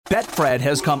Betfred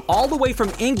has come all the way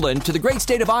from England to the great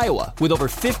state of Iowa with over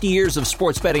 50 years of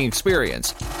sports betting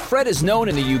experience. Fred is known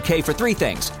in the UK for three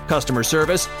things: customer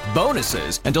service,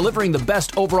 bonuses, and delivering the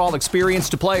best overall experience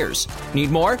to players.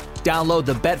 Need more? Download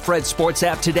the Betfred Sports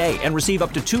app today and receive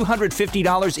up to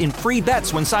 $250 in free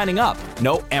bets when signing up.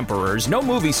 No emperors, no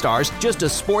movie stars, just a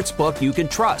sports book you can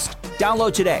trust.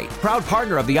 Download today. Proud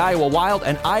partner of the Iowa Wild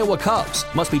and Iowa Cubs.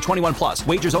 Must be 21 plus.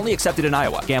 Wagers only accepted in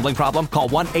Iowa. Gambling problem? Call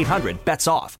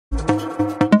 1-800-BETS-OFF.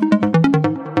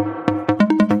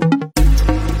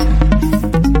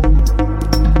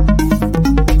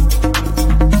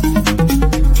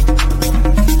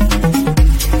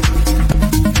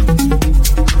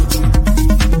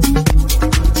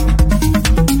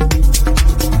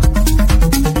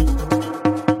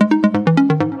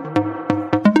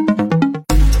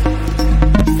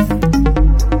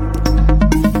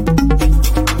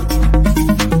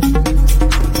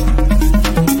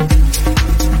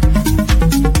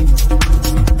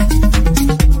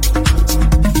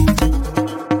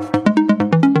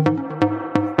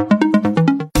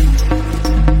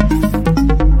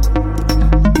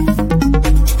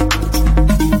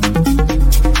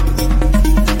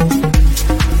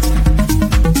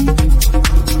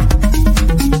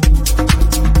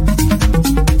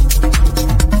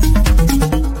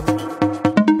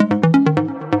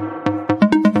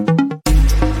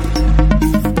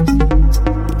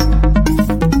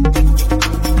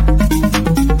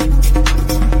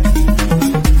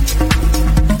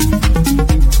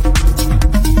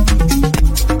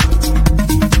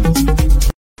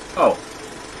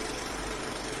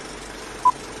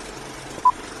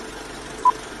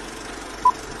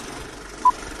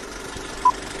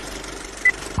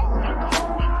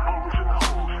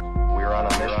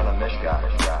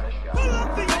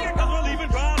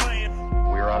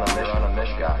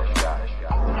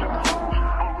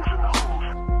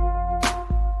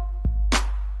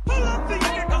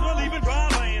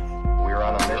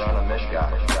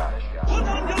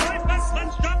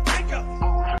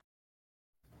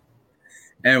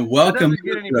 And welcome. It doesn't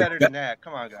get any better than that.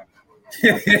 Come on, guys.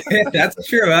 That's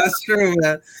true. That's true.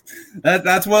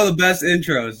 That's one of the best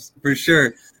intros for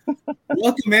sure.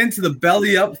 Welcome into the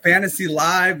Belly Up Fantasy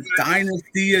Live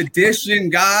Dynasty Edition,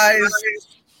 guys.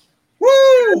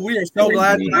 Woo! We are so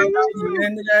glad to have you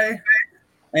in today.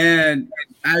 And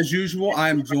as usual, I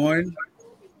am joined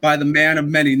by the man of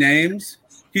many names.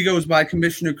 He goes by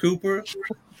Commissioner Cooper.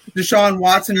 Deshaun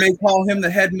Watson may call him the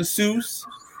head masseuse.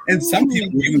 And some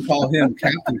people even call him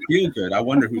Captain Feelgood. I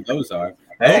wonder who those are.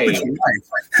 Hey,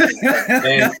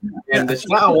 and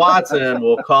Deshaun Watson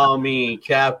will call me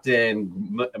Captain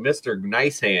Mr.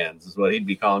 Nice Hands is what he'd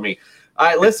be calling me. All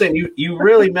right, listen, you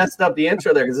really messed up the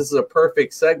intro there because this is a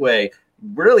perfect segue.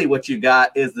 Really what you got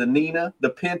is the Nina,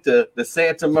 the Pinta, the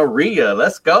Santa Maria.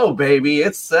 Let's go, baby.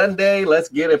 It's Sunday. Let's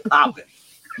get it popping.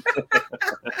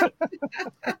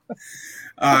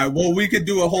 All right, well, we could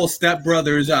do a whole Step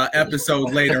Brothers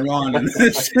episode later on.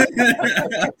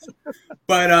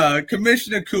 But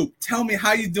Commissioner Coop, tell me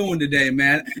how you doing today,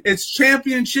 man. It's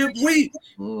championship week.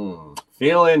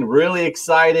 Feeling really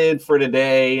excited for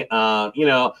today.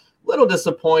 Little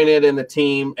disappointed in the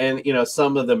team and,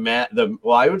 some of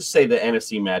I would say the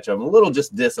NFC matchup. I'm a little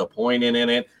just disappointed in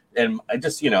it. And I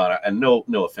just, and no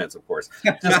offense, of course,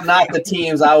 just not the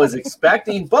teams I was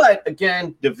expecting. But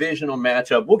again, divisional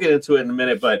matchup. We'll get into it in a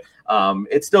minute, but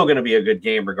it's still going to be a good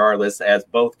game regardless, as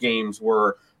both games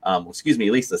were. At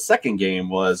least the second game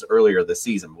was earlier this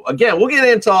season. Again, we'll get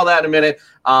into all that in a minute.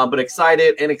 But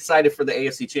excited for the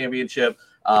AFC Championship.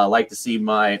 Like to see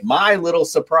my little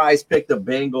surprise pick, the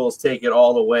Bengals, take it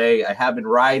all the way. I have been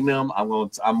riding them. I'm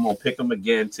gonna pick them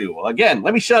again too. Well, again,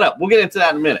 let me shut up. We'll get into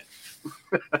that in a minute.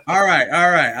 All right.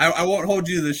 I won't hold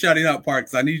you to the shutting up part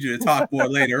because I need you to talk more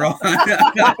later on.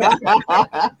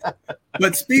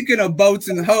 But speaking of boats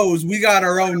and hoes, we got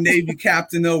our own Navy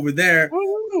captain over there.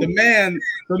 The man,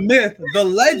 the myth, the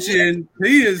legend.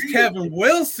 He is Kevin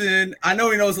Wilson. I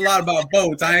know he knows a lot about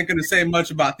boats. I ain't going to say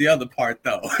much about the other part,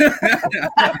 though.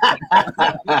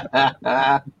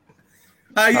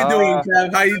 How you doing,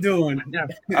 Kev? How you doing?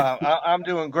 I'm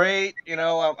doing great.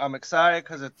 I'm excited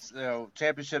because it's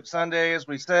Championship Sunday, as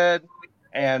we said,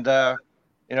 and I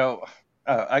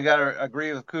gotta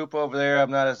agree with Coop over there.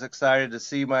 I'm not as excited to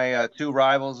see my two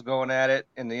rivals going at it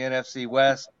in the NFC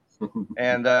West.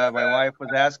 And my wife was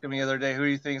asking me the other day, "Who do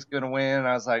you think's going to win?" And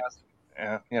I was like,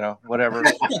 whatever.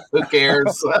 Who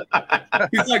cares?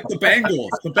 He's like the Bengals.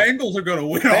 The Bengals are going to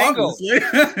win. Bengals. Obviously.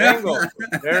 Bengals.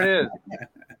 There it is.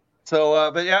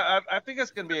 So, but yeah, I think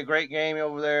it's going to be a great game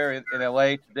over there in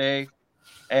LA today.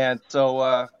 And so,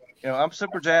 I'm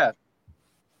super jazzed.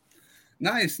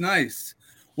 Nice.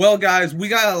 Well, guys, we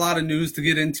got a lot of news to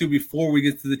get into before we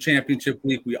get to the championship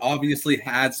week. We obviously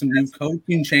had some new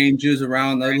coaching changes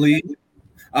around the league.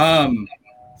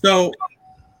 So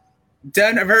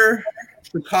Denver,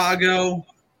 Chicago,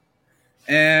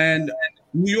 and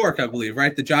New York, I believe,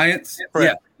 right? The Giants?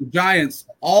 Correct. Yeah, the Giants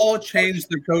all changed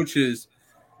their coaches.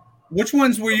 Which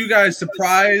ones were you guys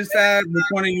surprised at? Which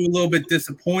one are you a little bit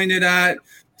disappointed at?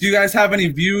 Do you guys have any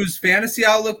views, fantasy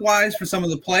outlook-wise, for some of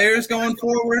the players going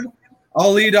forward?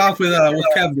 I'll lead off with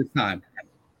Kev this time.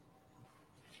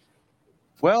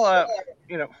 Well,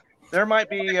 there might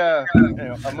be a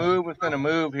move within a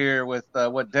move here with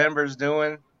what Denver's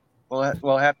doing.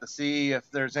 We'll have to see if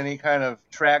there's any kind of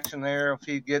traction there, if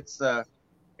he gets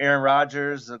Aaron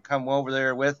Rodgers to come over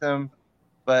there with him.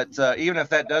 But even if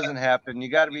that doesn't happen, you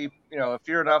got to be, if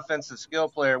you're an offensive skill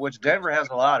player, which Denver has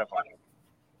a lot of them.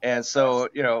 And so,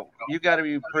 you got to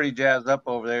be pretty jazzed up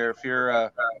over there if you're,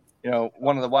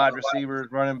 one of the wide receivers,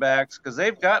 running backs, because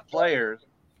they've got players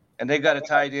and they've got a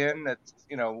tight end that's,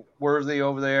 worthy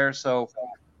over there. So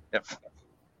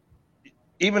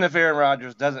even if Aaron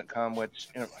Rodgers doesn't come, which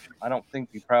I don't think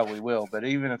he probably will, but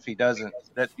even if he doesn't,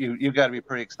 that you've got to be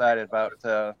pretty excited about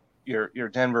your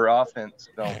Denver offense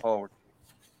going forward.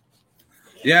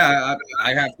 Yeah,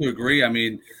 I have to agree. I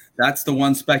mean, that's the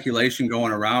one speculation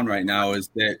going around right now is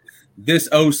that this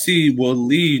OC will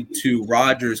lead to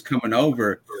Rodgers coming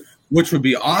over, which would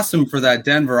be awesome for that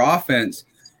Denver offense.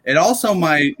 It also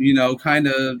might, kind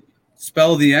of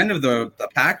spell the end of the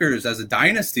Packers as a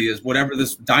dynasty, as whatever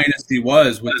this dynasty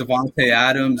was with Davante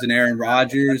Adams and Aaron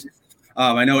Rodgers.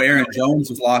 I know Aaron Jones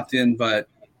was locked in, but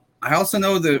I also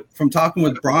know that from talking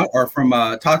with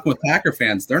Packer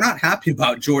fans, they're not happy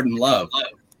about Jordan Love.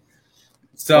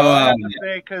 So, I have to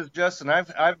say, because Justin,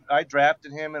 I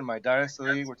drafted him in my dynasty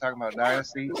league. We're talking about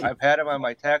dynasty. I've had him on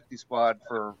my taxi squad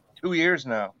for 2 years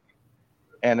now,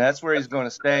 and that's where he's going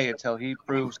to stay until he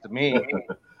proves to me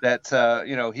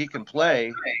that he can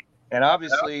play. And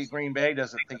obviously, Green Bay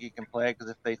doesn't think he can play, because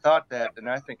if they thought that, then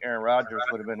I think Aaron Rodgers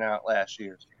would have been out last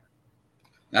year.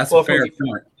 That's a fair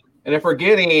point. And if we're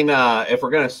getting, if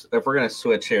we're gonna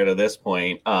switch here to this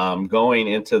point, going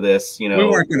into this, we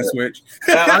weren't gonna switch.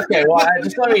 Okay, well,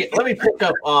 let me pick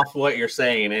up off what you're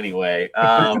saying anyway.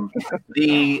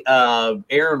 The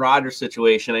Aaron Rodgers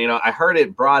situation, I heard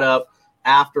it brought up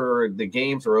after the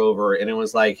games were over, and it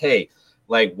was like, hey,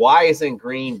 like, why isn't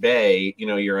Green Bay?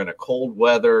 You're in a cold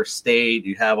weather state.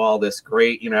 You have all this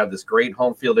great, have this great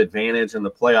home field advantage in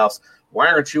the playoffs. Why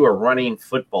aren't you a running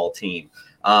football team?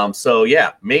 So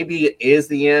yeah, maybe it is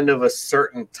the end of a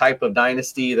certain type of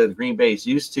dynasty that Green Bay is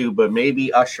used to, but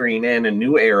maybe ushering in a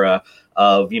new era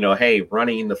of, hey,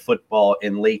 running the football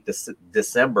in late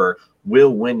December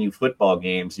will win you football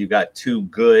games. You got two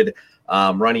good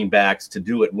running backs to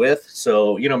do it with.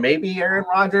 So, maybe Aaron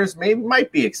Rodgers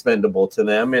might be expendable to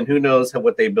them, and who knows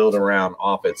what they build around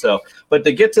off it. So, but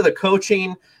to get to the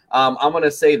coaching, I'm going to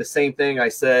say the same thing I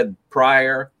said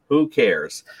prior. Who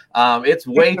cares? It's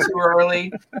way too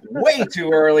early, way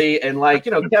too early. And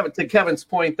to Kevin's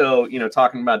point, though,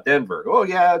 talking about Denver. Oh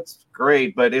yeah, it's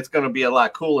great, but it's going to be a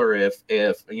lot cooler if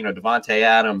Davante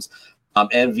Adams,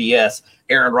 MVS,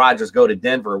 Aaron Rodgers go to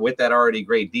Denver with that already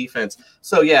great defense.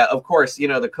 So yeah, of course,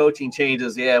 the coaching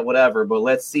changes, yeah, whatever. But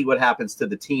let's see what happens to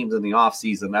the teams in the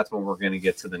offseason. That's when we're going to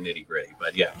get to the nitty gritty.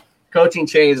 But yeah, coaching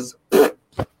changes.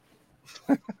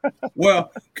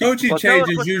 Well, coaching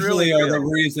changes usually are the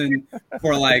reason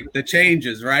for the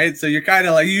changes, right? So you're kind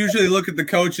of you usually look at the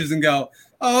coaches and go,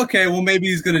 oh, okay, well, maybe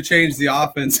he's going to change the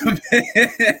offense a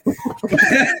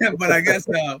bit. But I guess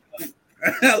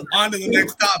on to the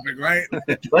next topic, right?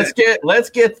 Let's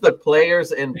get the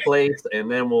players in place, and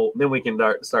then we can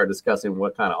start discussing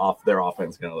what kind of their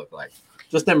offense is going to look like.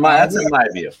 That's in my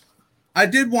view. I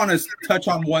did want to touch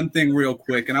on one thing real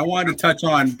quick, and I wanted to touch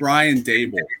on Brian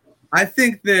Daboll. I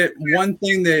think that one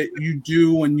thing that you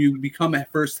do when you become a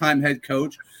first-time head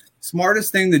coach,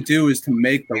 smartest thing to do is to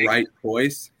make the right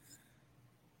choice.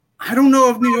 I don't know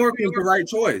if New York was the right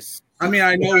choice. I mean,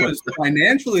 I know it was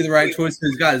financially the right choice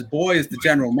because he's got his boy as the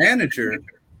general manager,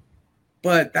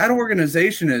 but that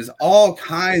organization is all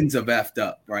kinds of effed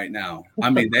up right now. I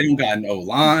mean, they don't got an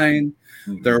O-line.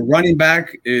 Their running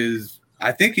back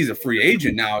I think he's a free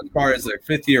agent now as far as their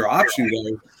fifth-year option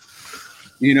goes.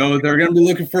 They're going to be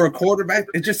looking for a quarterback.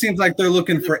 It just seems like they're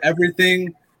looking for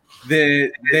everything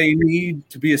that they need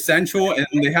to be essential, and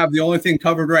they have the only thing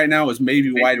covered right now is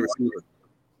maybe wide receiver.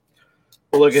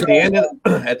 Well, look, at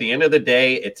the end of the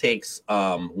day, it takes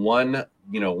one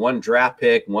one draft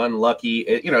pick, one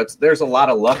lucky. There's a lot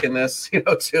of luck in this,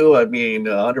 too. I mean,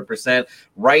 100%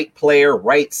 right player,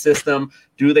 right system.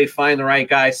 Do they find the right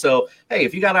guy? So, hey,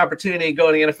 if you got an opportunity to go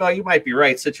in the NFL, you might be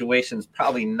right. Situation's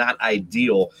probably not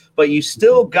ideal, but you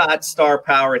still got star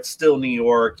power. It's still New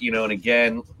York, and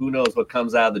again, who knows what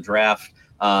comes out of the draft.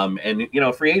 And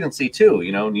free agency too.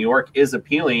 New York is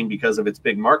appealing because of its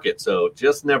big market. So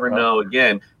just never know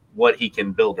again what he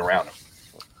can build around him.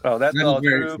 Oh, that's all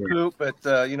true, Coop. But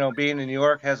being in New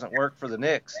York hasn't worked for the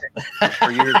Knicks for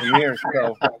years and years.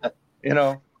 So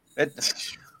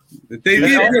they did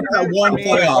get that one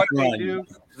playoff run.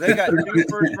 They got 2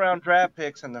 first-round draft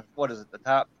picks in the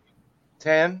top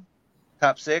 10,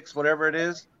 top 6, whatever it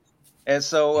is, and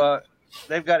so.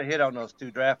 They've got to hit on those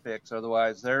 2 draft picks,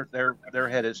 otherwise they're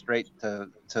headed straight to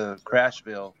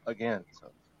Crashville again.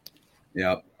 So,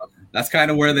 yeah, that's kind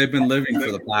of where they've been living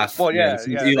for the past. Well,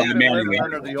 since Eli Manning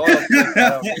under the oil tank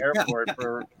out of the airport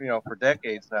for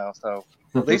decades now. So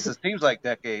at least it seems like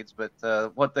decades. But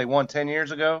what they won 10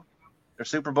 years ago, their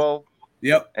Super Bowl.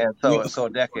 Yep. And so a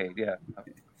decade, yeah.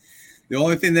 The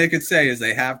only thing they could say is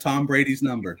they have Tom Brady's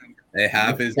number. They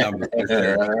have his number for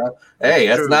sure. Hey,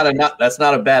 that's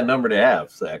not a bad number to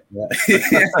have, Zach.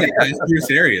 It's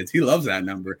Bruce Arians. He loves that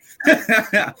number.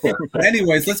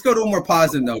 Anyways, let's go to a more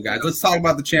positive note, guys. Let's talk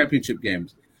about the championship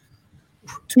games.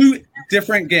 2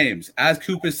 different games. As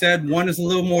Cooper said, one is a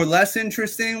little more less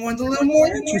interesting. One's a little more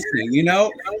interesting.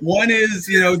 One is,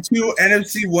 2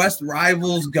 NFC West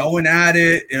rivals going at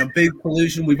it in a big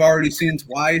collision we've already seen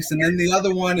twice. And then the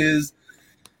other one is,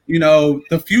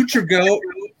 the future GOAT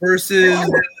versus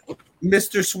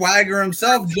Mr. Swagger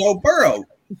himself, Joe Burrow.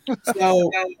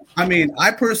 So,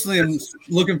 I personally am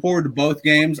looking forward to both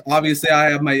games. Obviously, I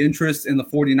have my interest in the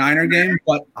 49er game,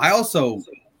 but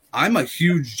I'm a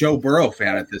huge Joe Burrow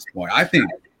fan at this point. I think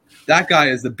that guy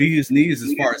is the bee's knees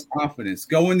as far as confidence.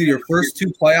 Go into your first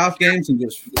 2 playoff games and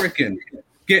just freaking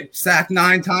get sacked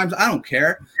 9 times. I don't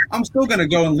care. I'm still going to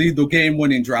go and lead the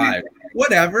game-winning drive.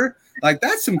 Whatever.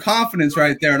 That's some confidence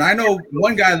right there. And I know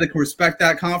one guy that can respect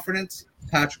that confidence,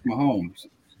 Patrick Mahomes.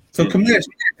 So, Commish,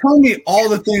 tell me all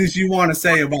the things you want to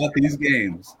say about these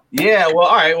games. Yeah, well,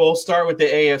 all right. We'll start with the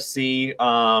AFC.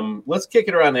 Let's kick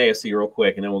it around the AFC real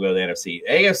quick, and then we'll go to the NFC.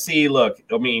 AFC, look,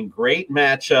 great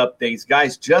matchup. These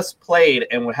guys just played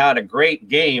and had a great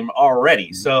game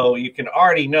already. So you can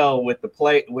already know with the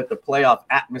playoff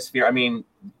atmosphere.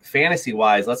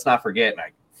 Fantasy-wise, let's not forget,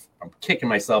 I'm kicking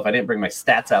myself. I didn't bring my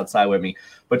stats outside with me.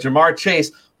 But Jamar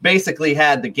Chase basically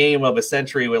had the game of a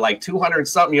century with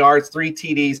 200-something yards, 3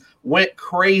 TDs, went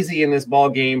crazy in this ball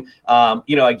game.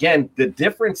 Again, the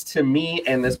difference to me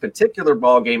in this particular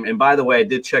ball game, and by the way, I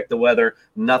did check the weather.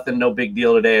 Nothing, no big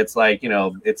deal today. It's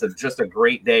just a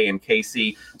great day in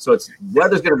KC. So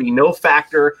weather's going to be no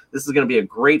factor. This is going to be a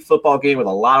great football game with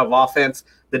a lot of offense.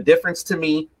 The difference to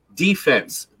me,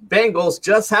 defense. Bengals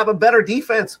just have a better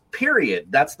defense, period.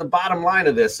 That's the bottom line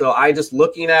of this. So I just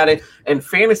looking at it and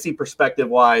fantasy perspective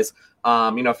wise,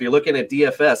 if you're looking at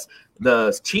DFS,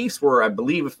 the Chiefs were, I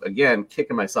believe, again,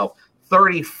 kicking myself,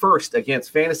 31st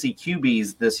against fantasy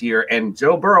QBs this year. And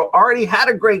Joe Burrow already had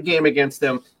a great game against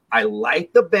them. I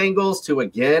like the Bengals to,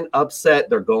 again, upset.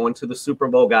 They're going to the Super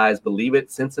Bowl, guys. Believe it.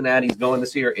 Cincinnati's going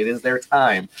this year. It is their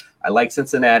time. I like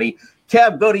Cincinnati.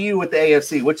 Kev, go to you with the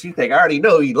AFC. What you think? I already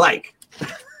know you like.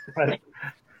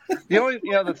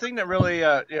 The thing that really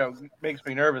makes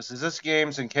me nervous is this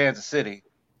game's in Kansas City,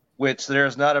 which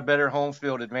there's not a better home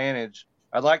field advantage.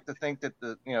 I'd like to think that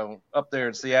up there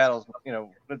in Seattle,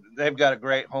 they've got a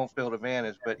great home field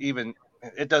advantage, but even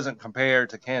it doesn't compare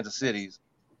to Kansas City's.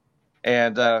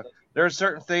 And there are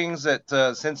certain things that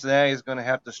Cincinnati is going to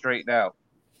have to straighten out.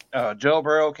 Joe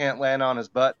Burrow can't land on his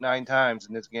butt 9 times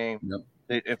in this game. Yep.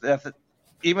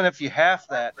 Even if you half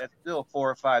that, that's still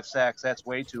 4 or 5 sacks. That's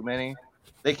way too many.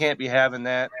 They can't be having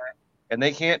that. And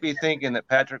they can't be thinking that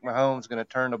Patrick Mahomes is going to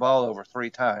turn the ball over 3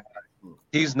 times.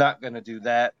 He's not going to do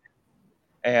that.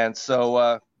 And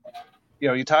so,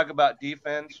 you talk about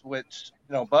defense, which,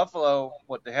 Buffalo,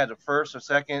 they had the 1st or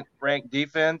 2nd ranked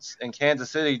defense, and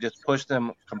Kansas City just pushed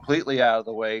them completely out of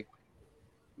the way.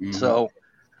 Mm-hmm. So,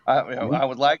 I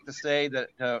would like to say that,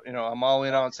 I'm all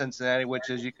in on Cincinnati,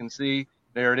 which, as you can see,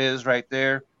 there it is right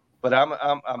there. But I'm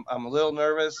a little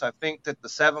nervous. I think that the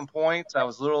 7 points, I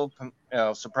was a little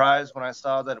surprised when I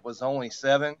saw that it was only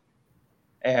 7.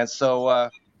 And so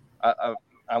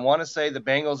I want to say the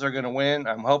Bengals are going to win.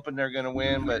 I'm hoping they're going to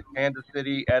win. But Kansas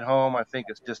City at home, I think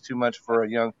it's just too much for a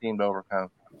young team to overcome.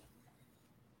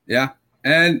 Yeah.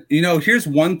 And, here's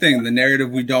one thing, the narrative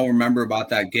we don't remember about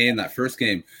that game, that first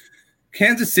game.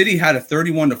 Kansas City had a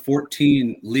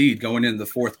 31-14 lead going into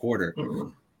the 4th quarter. Mm-hmm.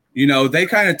 they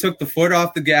kind of took the foot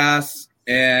off the gas,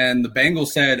 and the Bengals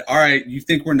said, all right, you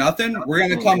think we're nothing? We're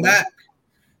going to come back.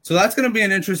 So that's going to be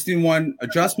an interesting one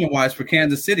adjustment-wise for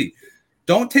Kansas City.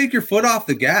 Don't take your foot off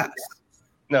the gas.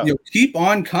 No. Keep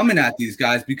on coming at these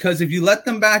guys, because if you let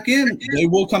them back in, they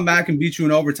will come back and beat you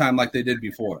in overtime like they did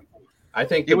before. I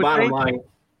think the bottom line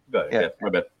 – go ahead. My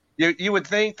bad. You would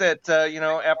think that,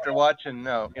 after watching,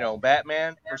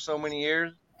 Batman for so many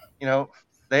years,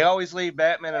 they always leave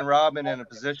Batman and Robin in a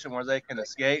position where they can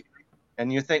escape.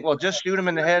 And you think, well, just shoot them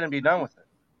in the head and be done with it.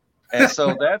 And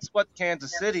so that's what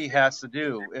Kansas City has to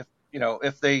do.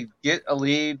 If they get a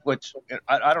lead, which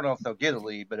I don't know if they'll get a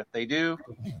lead, but if they do,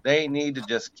 they need to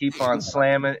just keep on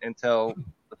slamming until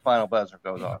the final buzzer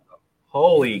goes off.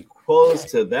 Holy close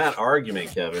to that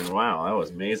argument, Kevin. Wow, that was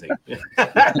amazing.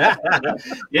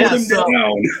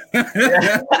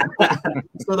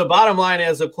 So the bottom line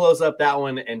is to close up that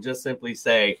one and just simply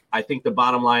say, I think the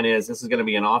bottom line is this is going to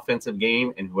be an offensive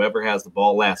game, and whoever has the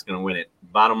ball last is going to win it.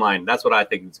 Bottom line, that's what I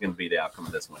think is going to be the outcome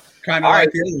of this one. Kind of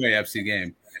like the other AFC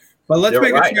game. But let's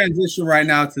make a transition right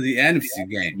now to the NFC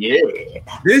game. Yeah.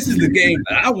 This is the game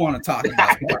that I want to talk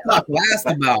about. We'll talk last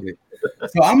about it.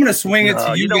 So I'm going to swing it to you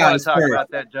guys. You don't want to talk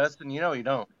about that, Justin. You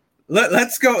don't.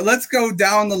 Let's go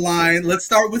down the line. Let's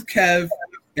start with Kev.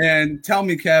 And tell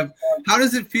me, Kev, how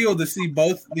does it feel to see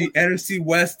both the NFC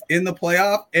West in the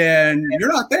playoff and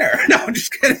you're not there? No, I'm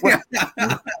just kidding.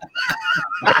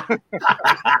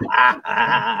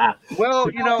 Well,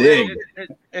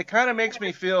 it kind of makes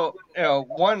me feel,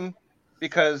 one,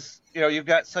 because, you've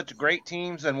got such great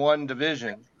teams in one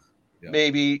division. Yep.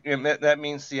 Maybe that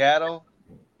means Seattle,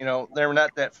 they're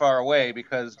not that far away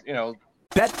because,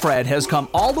 Betfred has come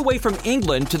all the way from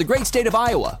England to the great state of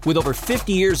Iowa with over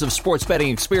 50 years of sports betting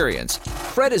experience.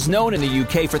 Fred is known in the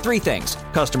UK for three things: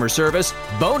 customer service,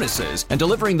 bonuses, and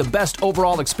delivering the best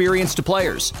overall experience to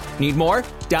players. Need more?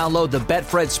 Download the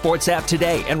Betfred Sports app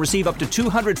today and receive up to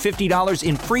 $250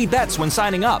 in free bets when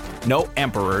signing up. No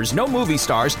emperors, no movie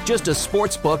stars, just a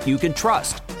sports book you can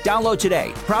trust. Download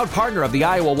today. Proud partner of the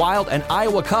Iowa Wild and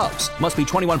Iowa Cubs. Must be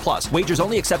 21 plus. Wagers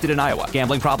only accepted in Iowa.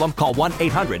 Gambling problem? Call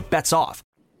 1-800-BETS-OFF.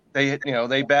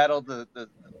 They battled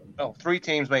three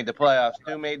teams made the playoffs.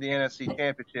 Two made the NFC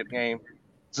Championship game.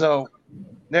 So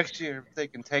next year, if they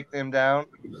can take them down,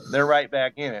 they're right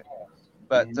back in it.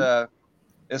 But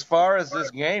as far as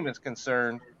this game is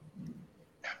concerned,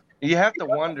 you have to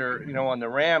wonder, on the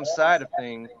Rams side of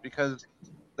things, because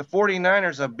the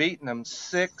 49ers have beaten them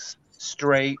 6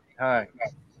 straight times.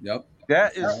 Yep.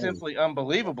 That is simply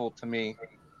unbelievable to me.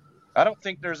 I don't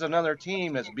think there's another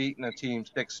team that's beaten a team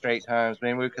 6 straight times.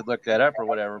 Maybe we could look that up or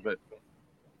whatever. But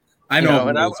I know.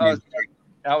 And I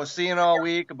was seeing all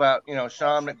week about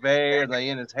Sean McVay, are they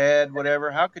in his head, whatever.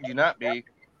 How could you not be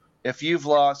if you've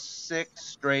lost 6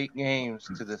 straight games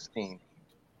to this team?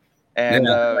 And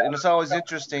it's always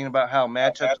interesting about how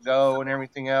matchups go and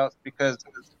everything else, because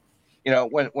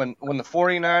when the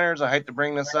 49ers, I hate to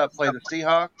bring this up, play the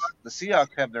Seahawks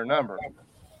have their number.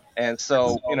 And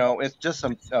so, it's just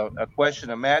a question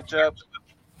of matchups.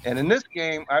 And in this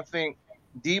game, I think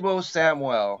Deebo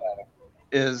Samuel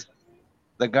is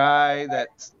the guy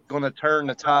that's going to turn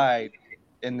the tide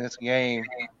in this game.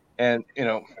 And,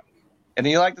 and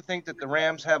you like to think that the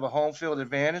Rams have a home field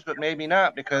advantage, but maybe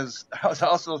not, because I was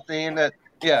also seeing that,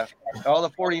 all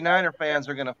the 49er fans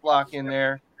are going to flock in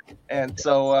there. And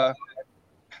so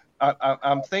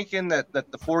I'm thinking that the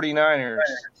 49ers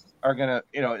are going to,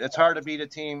 it's hard to beat a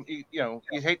team. You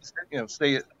hate to,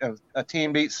 say a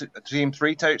team beats a team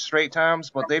 3 straight times,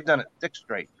 but they've done it 6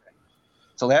 straight.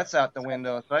 So that's out the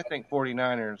window. So I think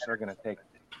 49ers are going to take it.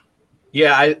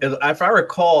 Yeah, if I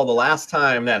recall, the last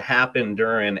time that happened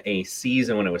during a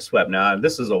season when it was swept. Now,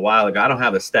 this is a while ago. I don't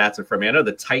have the stats in front of me. I know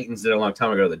the Titans did a long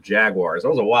time ago, the Jaguars. That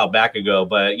was a while back ago,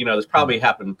 but, this probably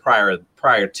happened prior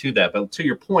to that. But to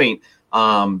your point, the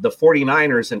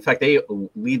 49ers, in fact, they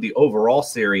lead the overall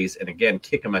series, and again,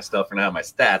 kicking my stuff for now, my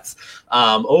stats,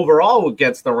 overall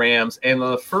against the Rams. And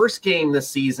the first game this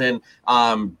season,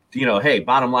 hey,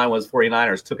 bottom line was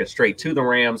 49ers took it straight to the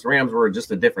Rams. Rams were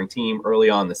just a different team early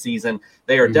on in the season.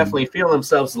 They are definitely feeling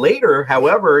themselves later.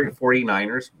 However,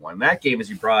 49ers won that game, as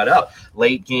you brought up.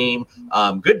 Late game,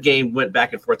 good game, went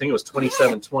back and forth. I think it was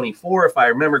 27-24, if I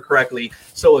remember correctly.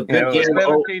 So a good game.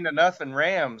 17-0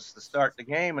 Rams to start the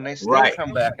game, and they still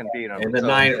come back and beat them.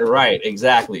 And right,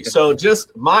 exactly. So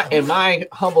just in my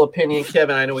humble opinion,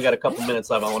 Kevin, I know we got a couple minutes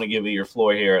left. I want to give you your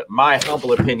floor here. My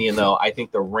humble opinion, though, I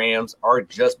think the Rams are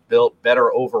just built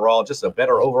better overall, just a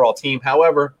better overall team.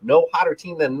 However, no hotter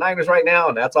team than the Niners right now,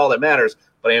 and that's all that matters.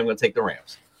 But I am going to take the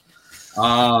Rams.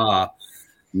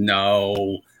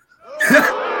 No.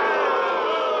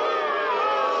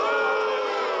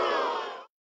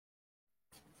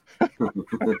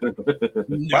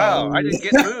 Wow, I didn't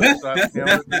get moved. So that's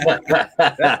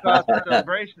cause for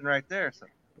celebration right there. So.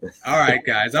 All right,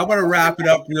 guys, I want to wrap it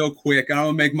up real quick. I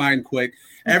want to make mine quick.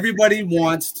 Everybody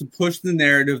wants to push the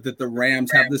narrative that the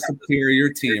Rams have the superior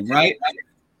team, right?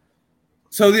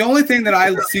 So the only thing that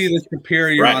I see the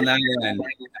superior on that end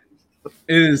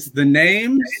is the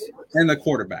names and the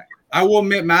quarterback. I will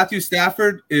admit Matthew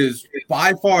Stafford is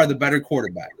by far the better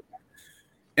quarterback.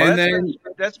 And then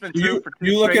that's been true for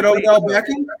you look at Odell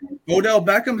Beckham. Odell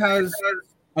Beckham has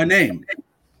a name,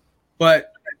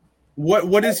 but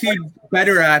what is he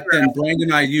better at than Brandon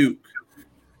Ayuk?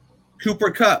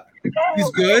 Cooper Kupp.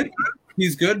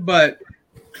 He's good, but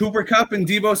Cooper Kupp and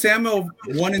Deebo Samuel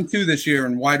 1 and 2 this year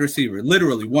in wide receiver.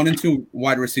 Literally 1 and 2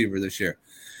 wide receiver this year.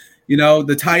 You know,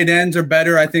 the tight ends are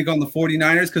better, I think, on the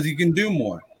 49ers because he can do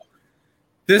more.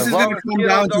 This is going to come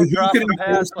down to who can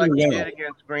enforce the like he will. did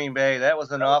against Green Bay. That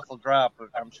was an awful drop.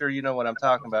 I'm sure you know what I'm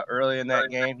talking about. Early in that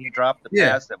game, he dropped the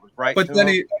pass that was right to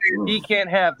him. He can't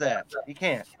have that. He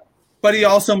can't. But he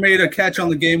also made a catch on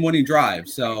the game-winning drive,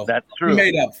 so that's true. He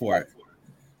made up for it.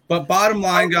 But bottom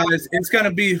line, guys, it's going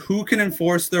to be who can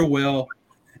enforce their will.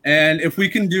 And if we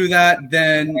can do that,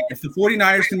 then if the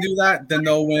 49ers can do that, then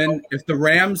they'll win. If the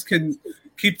Rams can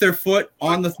keep their foot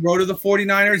on the throat of the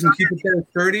 49ers and keep it there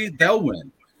 30, they'll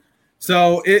win.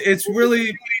 So it's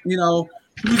really, you know,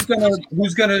 who's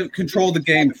gonna control the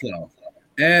game flow.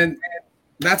 And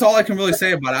that's all I can really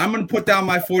say about it. I'm going to put down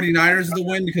my 49ers as the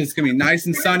win because it's going to be nice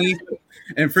and sunny.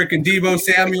 And freaking Deebo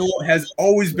Samuel has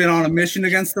always been on a mission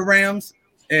against the Rams.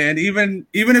 And even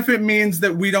if it means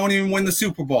that we don't even win the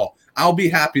Super Bowl, I'll be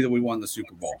happy that we won the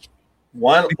Super Bowl.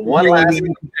 One last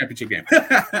championship game.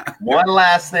 One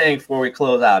last thing before we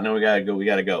close out. No, we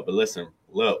gotta go. But listen,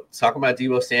 look, talking about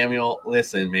Deebo Samuel.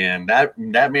 Listen, man, that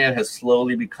man has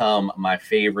slowly become my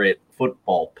favorite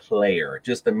football player.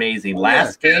 Just amazing.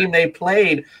 Last game they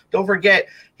played, don't forget,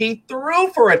 he threw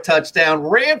for a touchdown,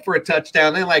 ran for a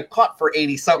touchdown, then like caught for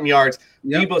 80-something yards.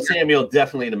 Yep. Deebo Samuel,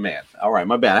 definitely the man. All right,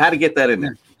 my bad. I had to get that in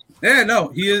there. Yeah, no,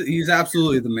 he's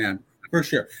absolutely the man. For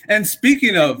sure. And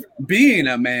speaking of being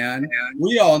a man,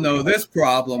 we all know this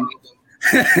problem.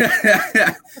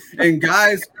 And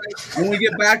guys, when we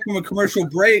get back from a commercial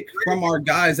break from our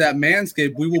guys at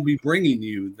Manscaped, we will be bringing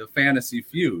you the Fantasy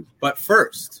Feud. But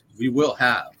first, we will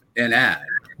have an ad.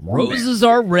 Roses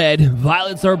are red,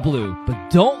 violets are blue,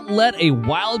 but don't let a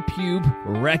wild pube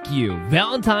wreck you.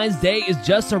 Valentine's Day is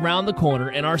just around the corner,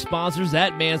 and our sponsors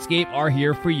at Manscaped are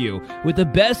here for you with the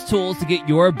best tools to get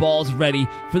your balls ready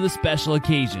for the special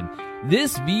occasion.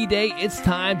 This V-Day, it's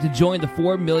time to join the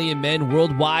 4 million men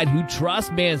worldwide who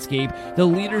trust Manscaped, the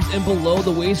leaders in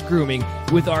below-the-waist grooming,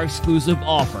 with our exclusive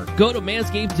offer. Go to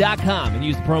manscaped.com and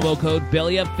use the promo code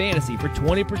BELLYUPFANTASY for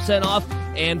 20% off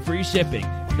and free shipping.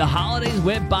 The holidays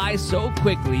went by so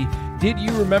quickly. Did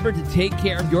you remember to take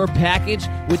care of your package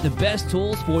with the best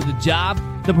tools for the job?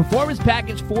 The Performance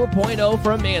Package 4.0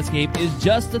 from Manscaped is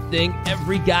just the thing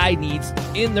every guy needs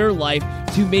in their life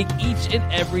to make each and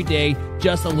every day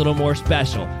just a little more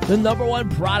special. The number one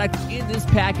product in this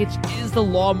package is the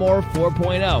Lawnmower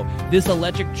 4.0. This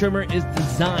electric trimmer is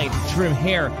designed to trim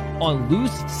hair on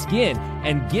loose skin.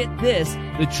 And get this,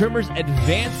 the trimmer's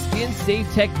advanced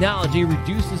skin-safe technology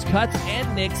reduces cuts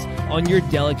and nicks on your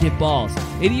delicate balls.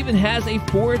 It even has a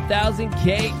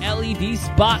 4000K LED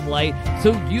spotlight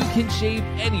so you can shave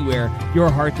anywhere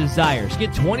your heart desires. Get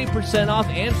 20% off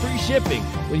and free shipping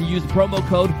when you use the promo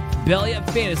code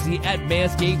BELLYUPFANTASY at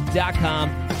manscaped.com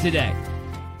today.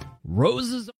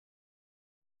 Roses.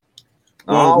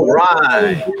 All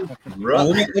right.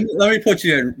 Let me put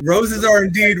you in. Roses are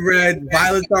indeed red,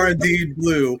 violets are indeed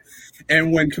blue.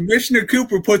 And when Commissioner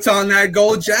Cooper puts on that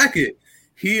gold jacket,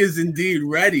 he is indeed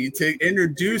ready to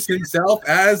introduce himself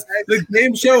as the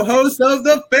game show host of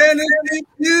the Fantasy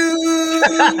Feud.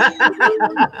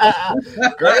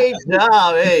 Great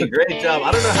job. Hey, great job.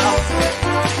 I don't know how.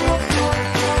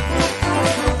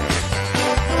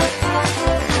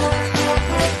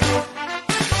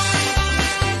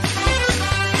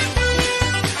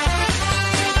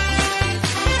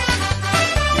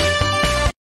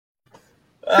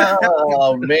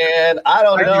 Oh man, I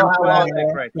don't know how long.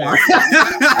 Right there.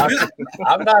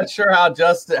 I'm not sure how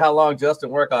long Justin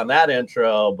worked on that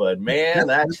intro, but man,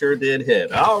 that sure did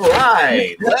hit. All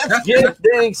right, let's get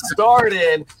things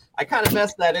started. I kind of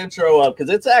messed that intro up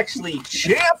because it's actually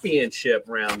championship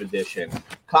round edition,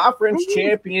 conference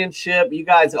championship. You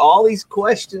guys, all these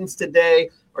questions today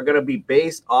are going to be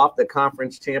based off the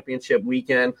conference championship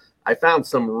weekend. I found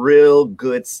some real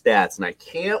good stats, and I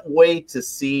can't wait to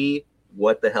see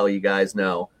what the hell you guys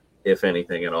know, if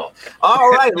anything at all.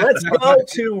 All right, let's go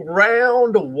to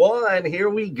round one. Here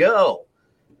we go.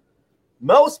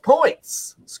 Most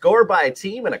points scored by a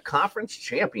team in a conference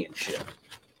championship.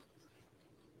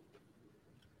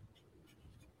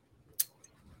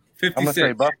 56. I'm going to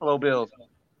say Buffalo Bills.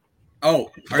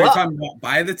 Oh, are you talking about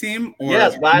by the team? Or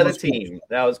yes, by the team.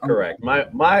 That was correct.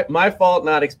 My fault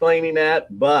not explaining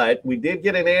that, but we did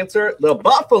get an answer. The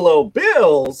Buffalo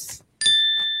Bills,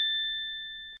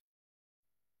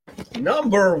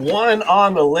 number 1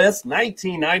 on the list,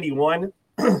 1991.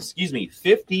 Excuse me,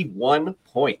 51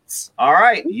 points. All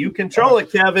right, you control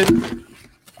it, Kevin.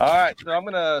 All right, so I'm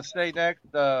going to say next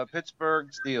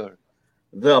Pittsburgh Steelers.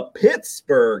 The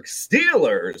Pittsburgh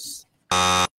Steelers.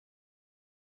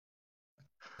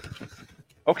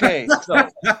 Okay, so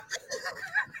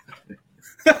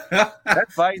that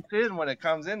bites in when it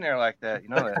comes in there like that. You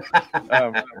know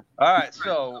that. All right,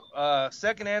 so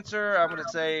second answer, I'm going to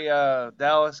say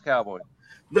Dallas Cowboys.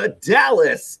 The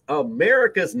Dallas,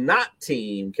 America's Not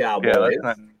Team Cowboys.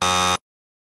 Yeah, that's not...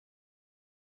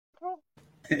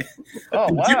 Oh,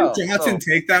 wow. Did Johnson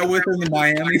take that with him to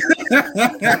Miami?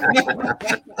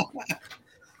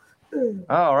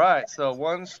 All right, so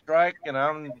one strike and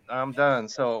I'm done.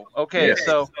 So okay,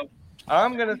 so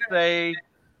I'm gonna say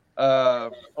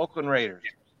Oakland Raiders.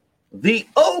 The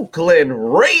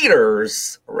Oakland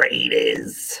Raiders.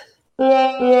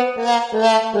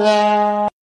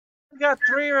 We got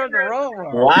 3 in a row.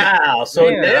 Wow.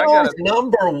 So Man, now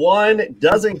number 1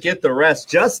 doesn't get the rest.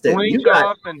 Justin, you got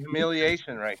off and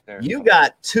humiliation right there. You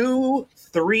got 2,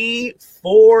 3,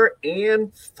 4,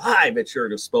 and 5 at your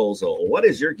disposal. What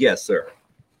is your guess, sir?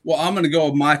 Well, I'm going to go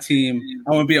with my team.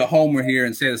 I'm going to be a homer here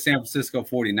and say the San Francisco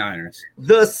 49ers.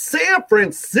 The San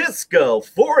Francisco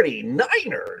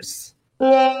 49ers.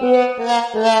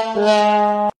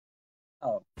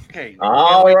 Okay.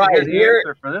 All right,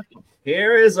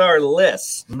 here is our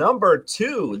list. Number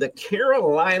 2, the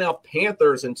Carolina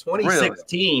Panthers in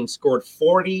 2016 scored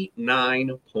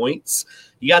 49 points.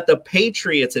 You got the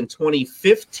Patriots in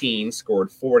 2015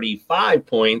 scored 45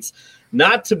 points.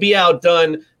 Not to be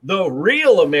outdone, the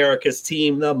real America's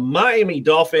team, the Miami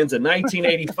Dolphins in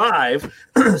 1985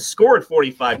 scored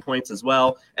 45 points as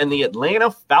well. And the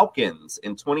Atlanta Falcons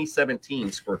in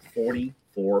 2017 scored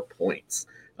 44 points.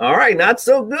 All right, not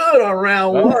so good on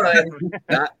round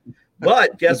 1.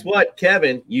 But guess what,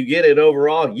 Kevin? You get it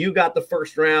overall. You got the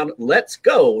first round. Let's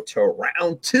go to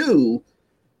round 2.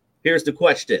 Here's the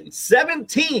question. 7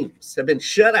 teams have been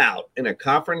shut out in a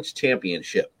conference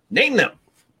championship. Name them.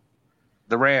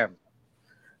 The Rams.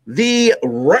 The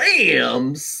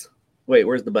Rams. Wait,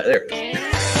 where's the button? There it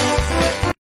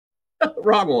is.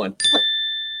 Wrong one.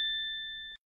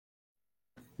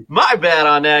 My bad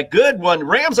on that. Good one.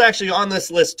 Rams actually on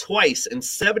this list twice. In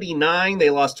 79,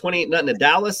 they lost 28-0 to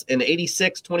Dallas, and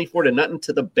 86, 24-0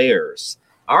 to the Bears.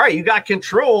 All right, you got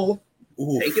control.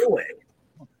 Oof. Take it away.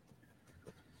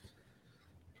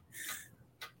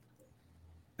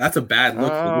 That's a bad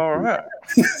look. All right.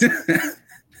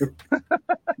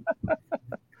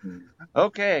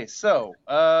 Okay, so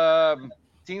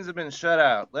teams have been shut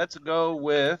out. Let's go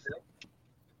with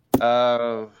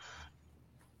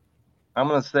I'm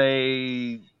going to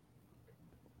say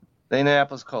the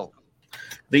Indianapolis Colts.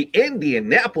 The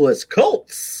Indianapolis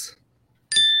Colts.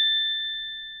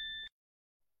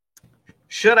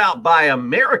 Shut out by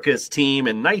America's team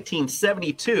in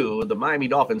 1972, the Miami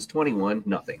Dolphins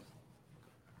 21-0.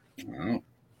 Wow.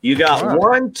 You got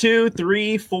 1, 2,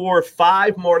 3, 4,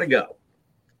 5 more to go.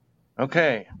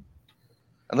 Okay.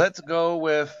 Let's go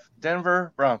with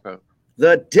Denver Broncos.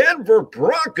 The Denver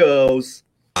Broncos.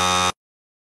 All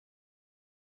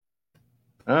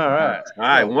right. All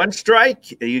right, 1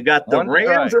 strike. You got the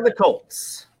Rams and the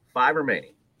Colts. 5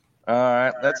 remaining. All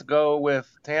right, let's go with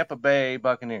Tampa Bay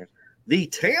Buccaneers. The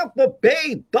Tampa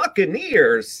Bay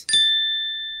Buccaneers.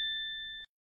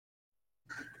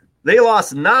 They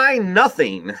lost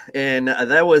 9-0, and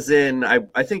that was in,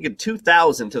 I think, in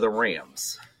 2000 to the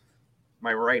Rams.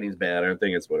 My writing's bad. I don't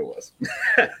think it's what it was.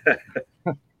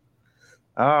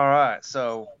 All right,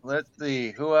 so let's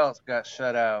see. Who else got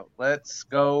shut out? Let's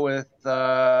go with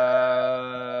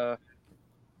no,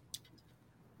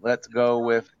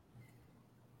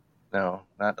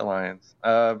 not the Lions.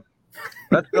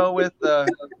 Let's go with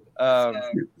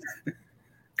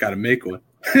Gotta make one.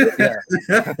 Yeah.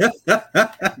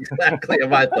 Exactly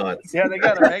my thoughts. Yeah, they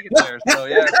gotta make it there. So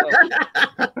yeah.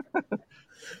 So.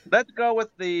 Let's go with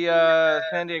the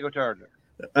San Diego Chargers.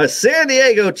 San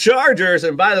Diego Chargers,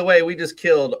 and by the way, we just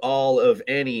killed all of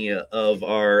any of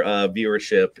our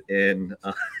viewership in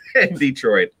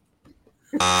Detroit.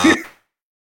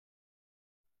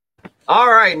 All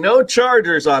right, no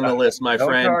Chargers on the list, my No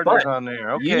friend. Chargers But on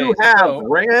there. Okay, you have so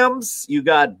Rams, you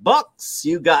got Bucks,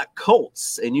 you got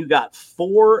Colts, and you got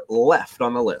 4 left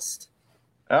on the list.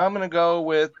 I'm going to go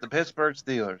with the Pittsburgh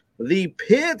Steelers. The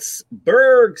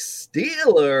Pittsburgh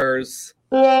Steelers.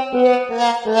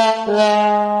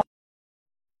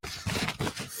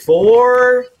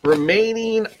 4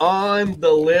 remaining on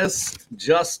the list.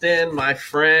 Justin, my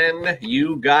friend,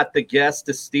 you got the guess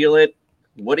to steal it.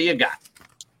 What do you got?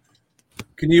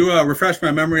 Can you refresh my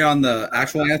memory on the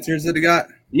actual answers that he got?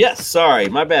 Yes, sorry,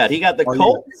 my bad. He got the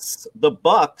Colts, the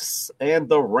Bucks, and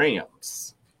the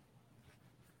Rams.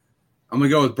 I'm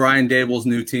going to go with Brian Dable's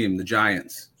new team, the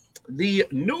Giants. The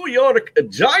New York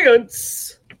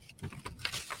Giants.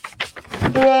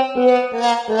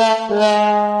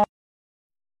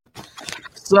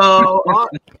 So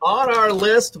on our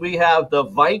list, we have the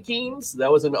Vikings.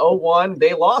 That was an 0-1.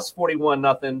 They lost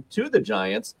 41-0 to the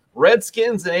Giants.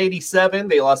 Redskins in 87.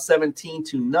 They lost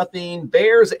 17-0.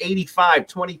 Bears 85,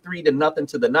 23-0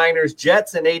 to the Niners.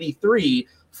 Jets in 83,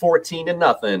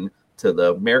 14-0 to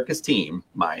the America's team,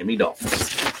 Miami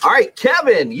Dolphins. All right,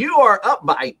 Kevin, you are up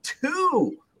by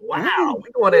 2. Wow,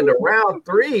 we're going into round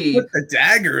 3. Put the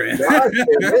dagger in.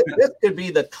 This could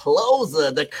be the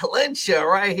closer, the clincher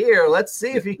right here. Let's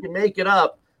see if you can make it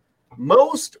up.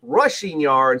 Most rushing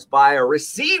yards by a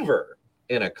receiver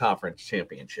in a conference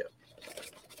championship.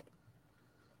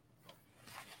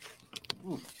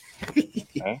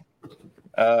 Okay.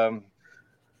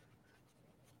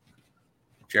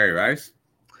 Jerry Rice.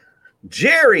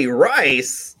 Jerry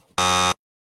Rice.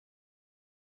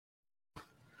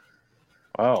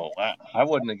 Oh, I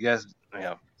wouldn't have guessed.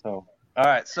 Yeah. So, all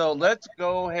right. So let's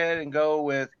go ahead and go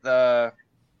with wide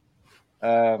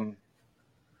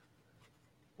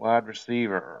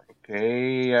receiver.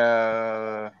 Okay.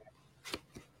 I'm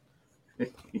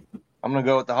gonna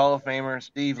go with the Hall of Famer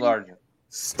Steve Largent.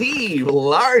 Steve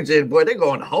Largent. Boy, they're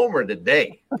going homer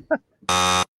today.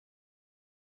 All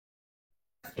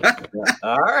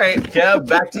right, Kev,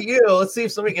 back to you. Let's see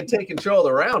if somebody can take control of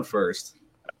the round first.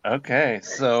 Okay.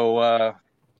 So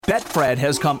Betfred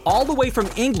has come all the way from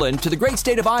England to the great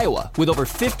state of Iowa with over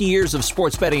 50 years of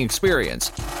sports betting experience.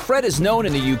 Fred is known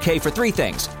in the UK for 3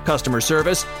 things: customer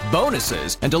service,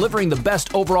 bonuses, and delivering the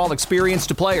best overall experience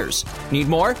to players. Need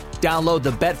more? Download the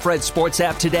Betfred Sports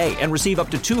app today and receive up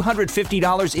to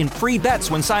 $250 in free bets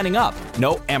when signing up.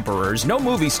 No emperors, no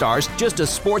movie stars, just a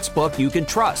sports book you can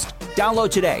trust.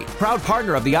 Download today. Proud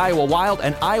partner of the Iowa Wild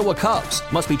and Iowa Cubs.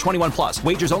 Must be 21 plus.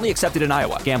 Wagers only accepted in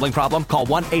Iowa. Gambling problem? Call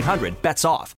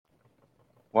 1-800-BETS-OFF.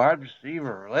 wide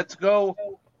receiver. Let's go.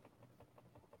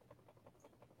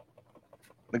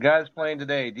 The guy's playing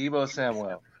today, Deebo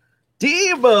Samuel.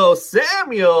 Deebo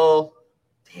Samuel.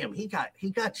 Damn, he got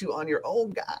you on your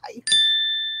own guy.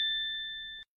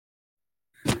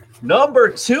 Number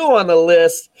 2 on the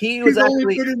list. He's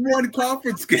only put in 1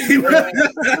 conference game.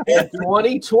 in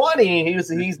 2020.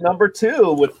 He's number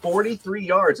 2 with 43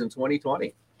 yards in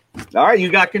 2020. All right, you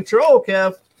got control,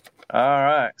 Kev. All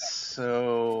right,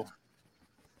 so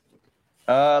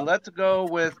let's go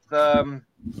with Ty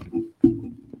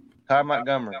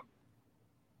Montgomery.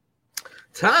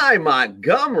 Ty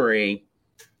Montgomery.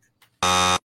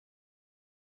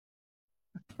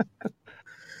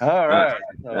 All right.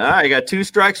 All right, you got 2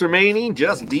 strikes remaining.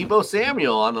 Just Deebo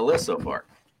Samuel on the list so far.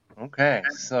 Okay,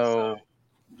 so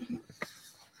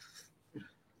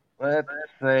let's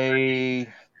say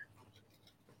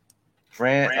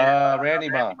Randy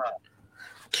Moss.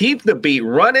 Keep the beat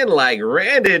running like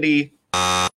Randy.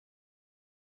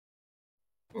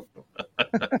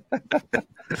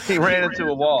 He ran into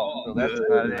a wall, so that's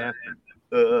not an answer.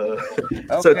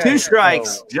 So Okay, 2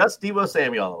 strikes, so- just Deebo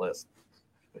Samuel on the list.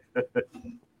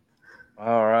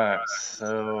 All right,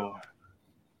 so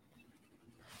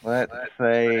let's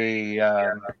say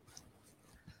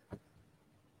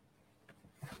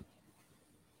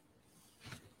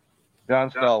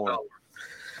John Stallworth.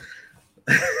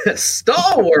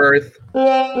 Stallworth.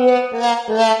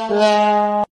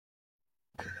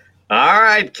 All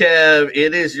right, Kev,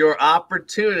 it is your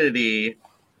opportunity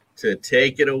to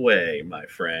take it away, my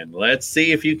friend. Let's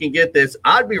see if you can get this.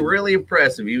 I'd be really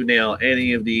impressed if you nail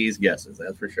any of these guesses.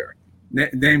 That's for sure.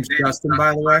 Name's Justin,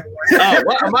 by the way. Oh,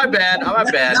 well, my bad. My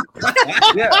bad.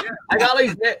 Yeah, I got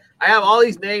these. I have all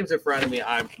these names in front of me.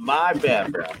 My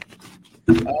bad,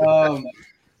 bro.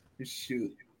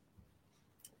 Shoot.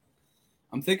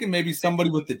 I'm thinking maybe somebody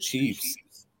with the Chiefs.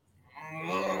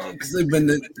 Because they've been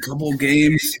to a couple of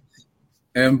games.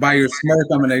 And by your smirk,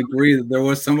 I'm going to agree that there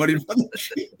was somebody from the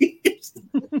Chiefs.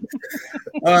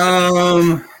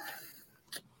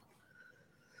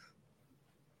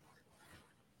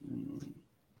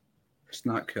 It's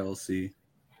not Kelsey.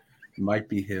 Might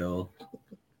be Hill.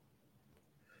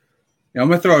 Yeah, I'm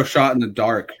going to throw a shot in the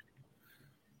dark.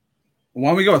 Why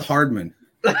don't we go with Hardman?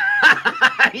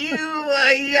 I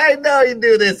know you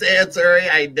do this, answer.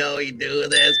 I know you do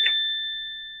this.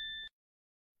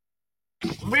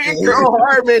 Mecole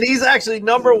Hardman, he's actually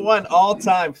number one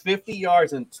all-time, 50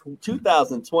 yards in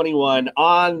 2021.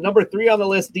 On number 3 on the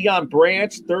list, Deion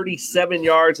Branch, 37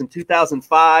 yards in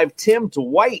 2005. Tim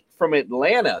Dwight from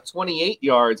Atlanta, 28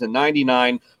 yards in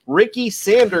 99. Ricky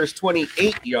Sanders,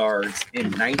 28 yards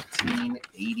in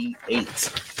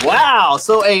 1988. Wow,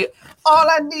 so all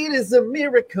I need is a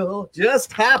miracle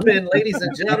just happened, ladies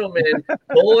and gentlemen.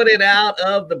 Pulling it out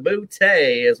of the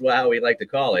bootay is how we like to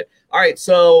call it. All right,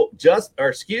 so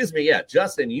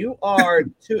Justin, you are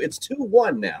two. It's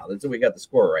 2-1 now. That's we got the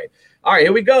score right. All right,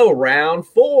 here we go. Round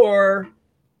 4.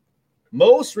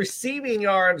 Most receiving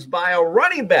yards by a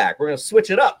running back. We're going to switch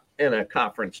it up in a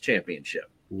conference championship.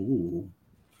 Ooh.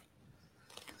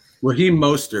 Raheem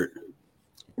Mostert.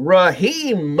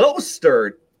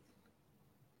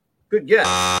 Good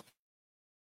guess.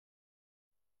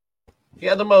 He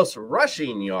had the most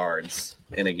rushing yards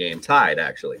in a game, tied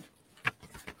actually.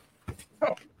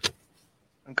 Oh.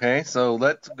 Okay, so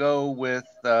let's go with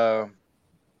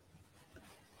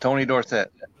Tony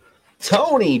Dorsett.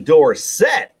 Tony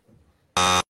Dorsett.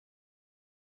 I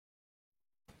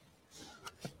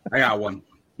got one.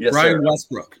 Yes, Brian sir.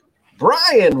 Westbrook.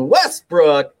 Brian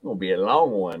Westbrook. Will be a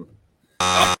long one.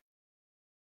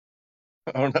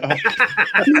 Oh, no.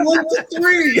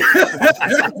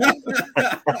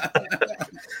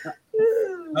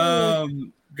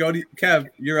 1-3. Go to Kev.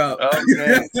 You're up.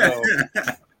 Okay, so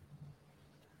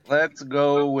let's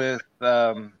go with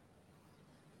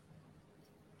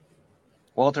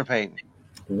Walter Payton.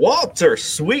 Walter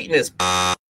Sweetness.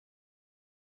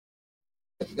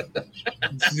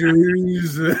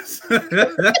 Jesus.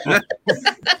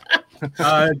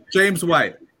 James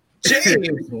White.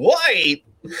 James White.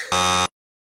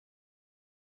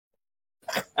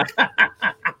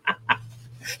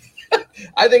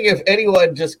 I think if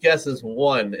anyone just guesses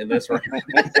 1 in this round,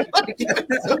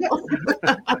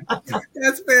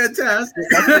 that's fantastic.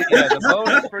 Yeah, the bone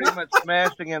is pretty much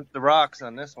smashed against the rocks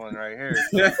on this one right here.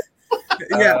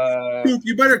 Yeah,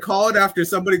 you better call it after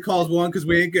somebody calls 1 because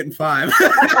we ain't getting 5. so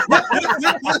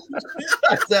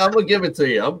I'm gonna give it to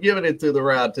you. I'm giving it to the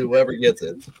round to whoever gets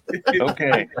it.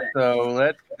 Okay, so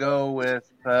let's go with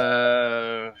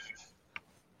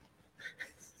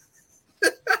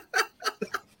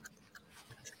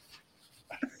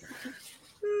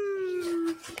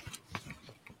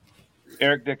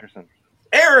Eric Dickerson.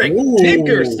 Eric Ooh.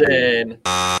 Dickerson.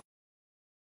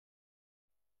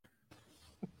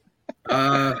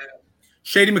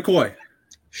 Shady McCoy.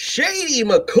 Shady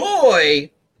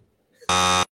McCoy.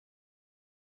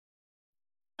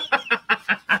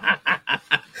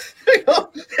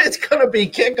 It's gonna be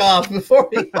kickoff before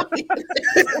we.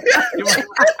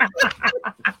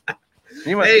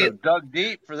 You must have dug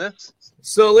deep for this.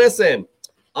 So listen,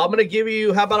 I'm going to give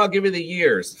you, how about I'll give you the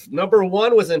years. Number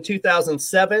 1 was in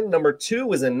 2007. Number 2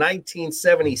 was in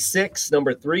 1976.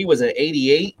 Number 3 was in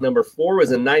 88. Number 4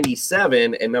 was in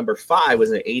 97. And number 5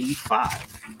 was in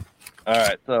 85. All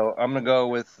right, so I'm going to go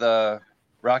with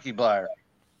Rocky Bleier.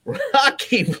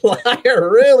 Rocky Bleier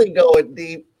really going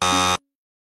deep.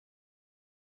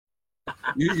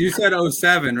 You said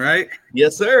 07, right?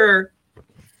 Yes, sir.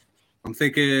 I'm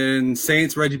thinking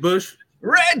Saints, Reggie Bush.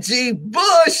 Reggie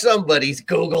Bush. Somebody's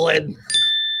Googling.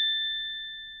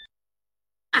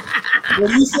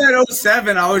 When you said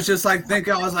 07, I was just like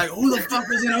thinking, I was like, who the fuck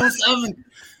was in 07?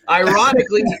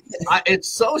 Ironically,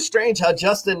 it's so strange how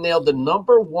Justin nailed the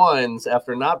number ones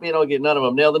after not being able to get none of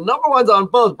them. Nailed the number ones on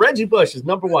both. Reggie Bush is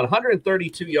number 1,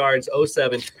 132 yards,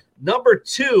 07. Number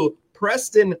 2,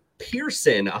 Preston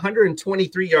Pearson,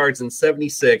 123 yards and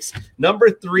 76.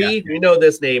 Number 3, you know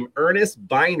this name, Ernest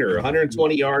Biner,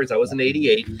 120 yards. That was an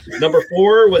 88. Number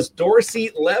 4 was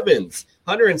Dorsey Levens,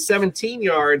 117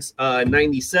 yards,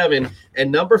 97.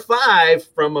 And number 5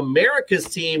 from America's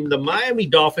team, the Miami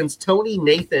Dolphins, Tony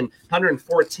Nathan,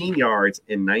 114 yards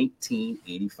in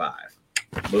 1985.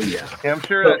 Booyah. Yeah, I'm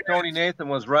sure that Tony Nathan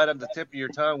was right up the tip of your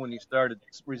tongue when you started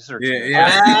researching.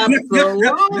 Yeah.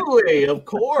 Absolutely, of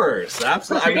course,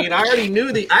 absolutely. I mean, I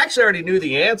actually already knew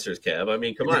the answers, Kev. I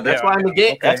mean, come on, that's why I'm the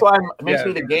game. Okay. That's why it makes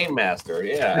me the game master.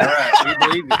 Yeah, all right, we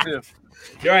believe you too.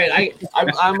 You're right.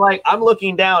 I'm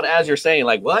looking down as you're saying,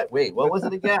 like, what? Wait, what was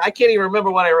it again? I can't even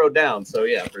remember what I wrote down. So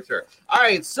yeah, for sure. All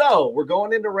right, so we're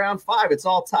going into round 5. It's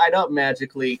all tied up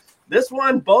magically. This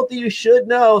one, both of you should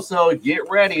know, so get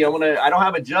ready. I don't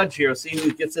have a judge here. See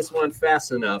who gets this one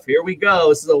fast enough. Here we go.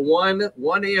 This is a one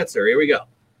answer. Here we go.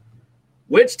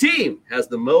 Which team has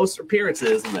the most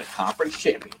appearances in the conference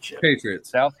championship? Patriots.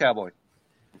 South Cowboys.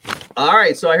 All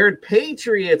right, so I heard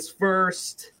Patriots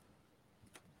first.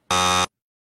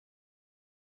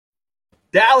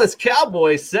 Dallas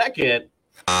Cowboys second.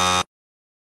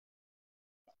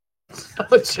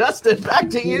 Justin, back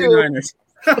to you. 49ers.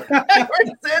 San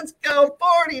Francisco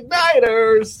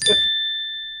 49ers.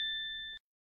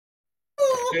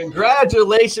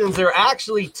 Congratulations. They're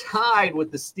actually tied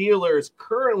with the Steelers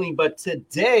currently, but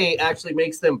today actually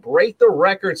makes them break the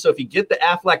record. So if you get the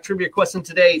Aflac trivia question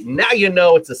today, now you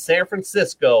know it's the San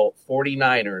Francisco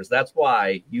 49ers. That's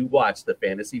why you watch the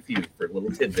Fantasy Feud for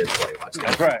little tidbits while you watch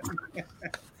that. That's right.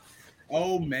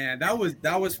 Oh man, that was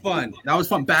fun. That was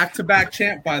fun. Back-to-back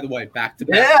champ, by the way.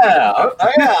 Back-to-back.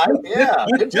 Yeah.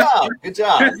 Good job.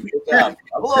 I'm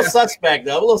a little suspect,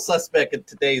 though. I'm a little suspect in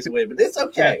today's win, but it's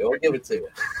okay. We'll give it to you.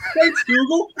 Thanks,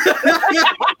 Google.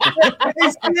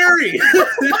 Hey, Siri.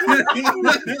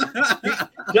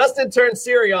 Justin turned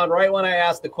Siri on right when I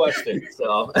asked the question.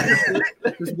 So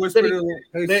Just whisper to the,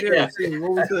 hey, Siri,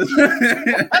 what was this?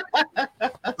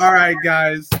 All right,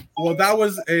 guys. Well, that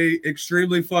was a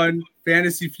extremely fun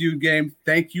Fantasy Feud game.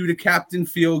 Thank you to Captain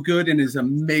Feelgood and his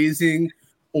amazing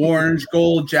orange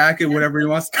gold jacket, whatever he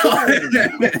wants to call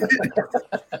it.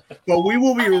 But we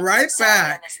will be right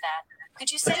back.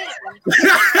 Could you say it?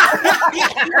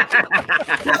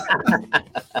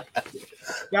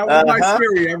 That was my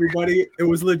Siri, everybody. It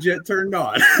was legit turned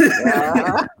on.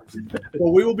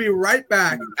 But we will be right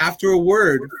back after a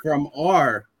word from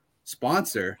our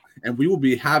sponsor, and we will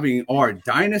be having our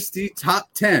Dynasty Top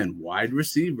 10 wide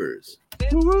receivers.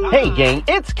 Hey gang,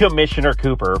 it's Commissioner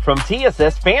Cooper from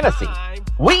TSS Fantasy.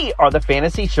 We are the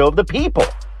fantasy show of the people.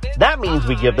 That means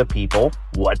we give the people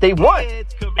what they want.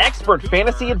 Expert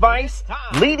fantasy advice,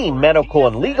 leading medical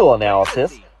and legal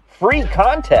analysis, free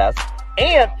contests,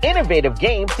 and innovative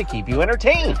games to keep you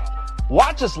entertained.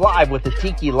 Watch us live with the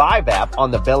Tiki Live app on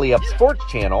the Belly Up Sports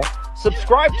channel,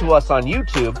 subscribe to us on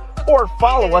YouTube, or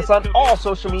follow us on all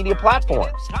social media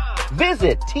platforms.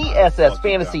 Visit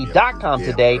TSSFantasy.com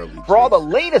today for all the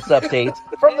latest updates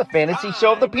from the fantasy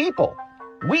show of the people.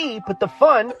 We put the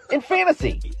fun in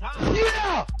fantasy.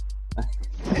 Yeah!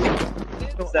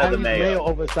 I use mayo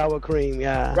over sour cream,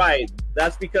 yeah. Right.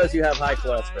 That's because you have high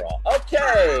cholesterol.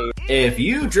 Okay. If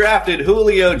you drafted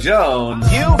Julio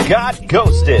Jones, You got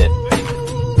ghosted.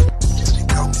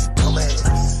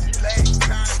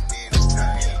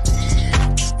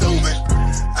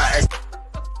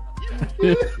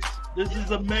 This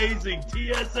is amazing.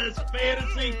 TSS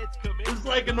Fantasy is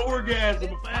like an orgasm.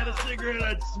 If I had a cigarette,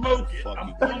 I'd smoke it.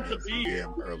 I'm pumped to be here.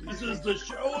 This is the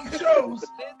show of shows.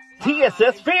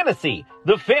 TSS Fantasy,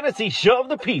 the fantasy show of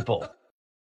the people.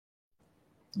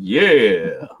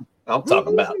 yeah. I'm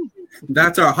talking about.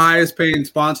 That's our highest paying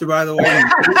sponsor, by the way.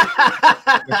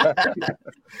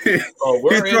 Oh, he,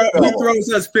 we're in trouble. he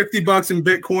throws us $50 in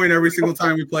Bitcoin every single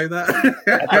time we play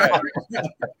that.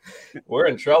 We're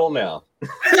in trouble now.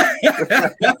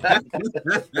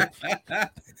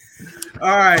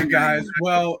 All right, guys.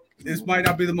 Well, this might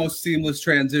not be the most seamless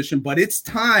transition, but it's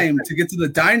time to get to the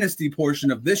dynasty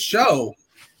portion of this show.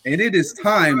 And it is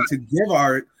time to give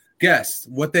our guests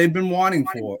what they've been wanting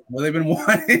for. What they've been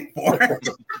wanting for.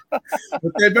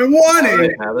 What they've been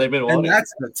wanting. Have they been And wanting?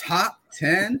 that's the top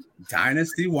 10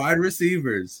 dynasty wide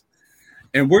receivers.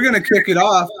 And we're going to kick it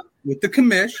off with the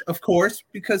commish, of course,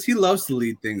 because he loves to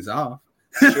lead things off.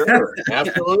 Sure.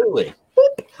 Absolutely.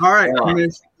 All right, Yeah.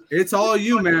 commish. It's all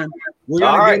you, man. We're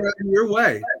going All to right. get it your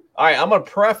way. All right, I'm gonna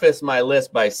preface my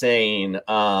list by saying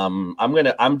I'm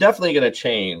definitely gonna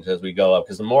change as we go up,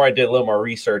 because the more I did a little more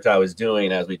research I was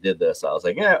doing as we did this, I was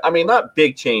like, yeah, I mean, not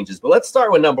big changes, but let's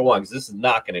start with number one, because this is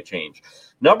not going to change.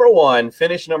 Number one,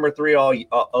 finished number 3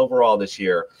 overall this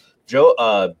year.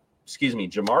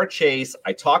 Jamar Chase.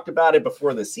 I talked about it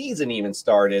before the season even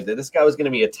started that this guy was going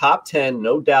to be a top 10,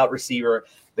 no doubt receiver.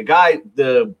 The guy,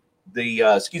 the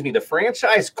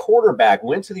franchise quarterback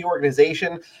went to the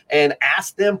organization and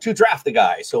asked them to draft the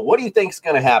guy. So what do you think is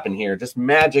going to happen here? Just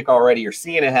magic already. You're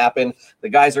seeing it happen. The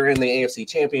guys are in the AFC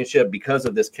Championship because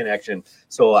of this connection.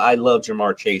 So I love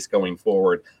Jamar Chase going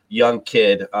forward. Young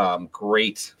kid,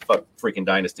 great freaking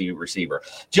dynasty receiver.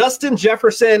 Justin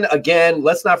Jefferson, again,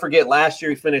 let's not forget last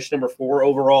year he finished number 4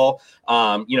 overall.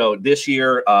 This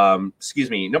year,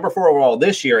 number 4 overall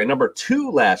this year and number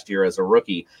 2 last year as a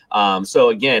rookie.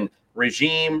 So again,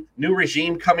 new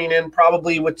regime coming in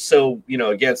probably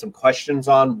again, some questions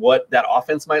on what that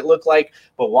offense might look like,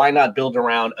 but why not build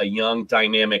around a young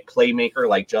dynamic playmaker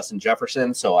like Justin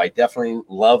Jefferson? So I definitely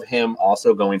love him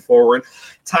also going forward.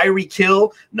 Tyreek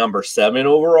Hill, number 7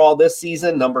 overall this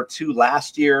season, number 2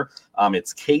 last year.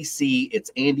 It's KC, it's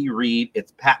Andy Reid,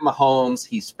 it's Pat Mahomes.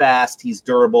 He's fast, he's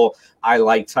durable. I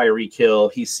like Tyreek Hill.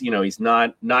 He's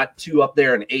not too up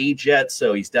there in age yet,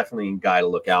 so he's definitely a guy to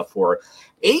look out for.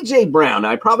 AJ Brown,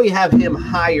 I probably have him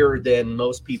higher than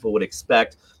most people would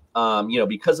expect.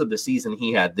 Because of the season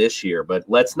he had this year. But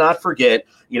let's not forget,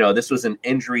 this was an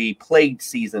injury-plagued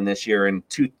season this year. In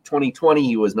 2020,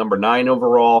 he was number 9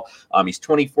 overall. He's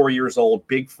 24 years old,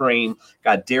 big frame,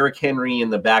 got Derrick Henry in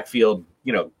the backfield,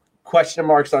 question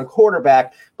marks on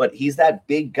quarterback, but he's that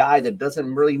big guy that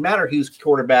doesn't really matter who's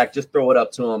quarterback. Just throw it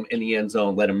up to him in the end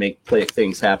zone, let him play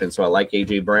things happen. So I like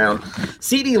AJ Brown.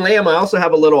 CeeDee Lamb, I also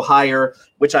have a little higher,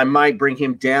 which I might bring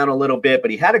him down a little bit,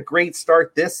 but he had a great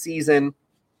start this season.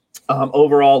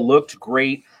 Overall looked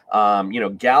great.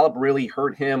 Gallup really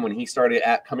hurt him when he started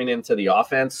coming into the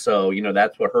offense. So,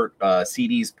 that's what hurt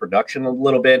CeeDee's production a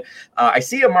little bit. I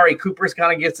see Amari Cooper's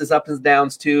kind of gets his ups and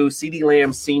downs too. CeeDee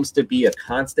Lamb seems to be a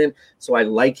constant. So I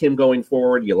like him going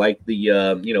forward. You like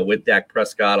the, with Dak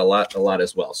Prescott a lot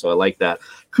as well. So I like that.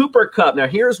 Cooper Kupp. Now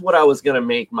here's what I was going to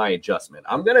make my adjustment.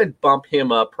 I'm going to bump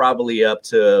him up probably up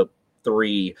to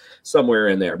 3, somewhere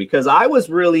in there, because I was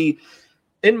really,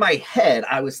 in my head,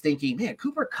 I was thinking, man,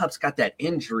 Cooper Kupp's got that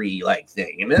injury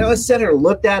thing. And then I was sitting there and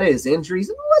looked at his injuries,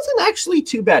 and it wasn't actually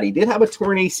too bad. He did have a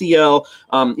torn ACL.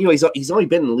 He's only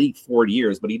been in the league 4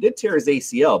 years, but he did tear his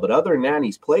ACL. But other than that,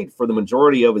 he's played for the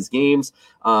majority of his games.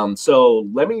 So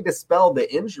let me dispel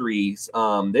the injuries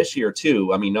this year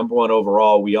too. I mean, number 1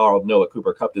 overall, we all know what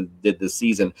Cooper Kupp did this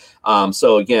season.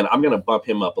 So again, I'm going to bump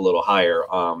him up a little higher.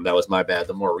 That was my bad.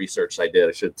 The more research I did,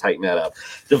 I should tighten that up.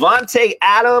 Devontae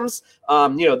Adams.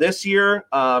 This year,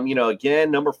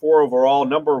 again, number 4 overall,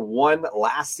 number 1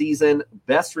 last season,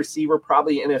 best receiver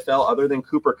probably NFL other than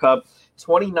Cooper Kupp,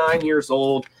 29 years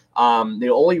old. The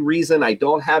only reason I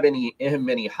don't have him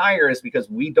any higher is because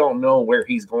we don't know where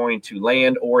he's going to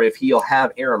land or if he'll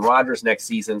have Aaron Rodgers next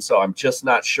season. So I'm just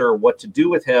not sure what to do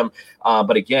with him.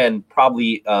 But again,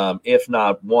 probably, if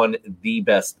not the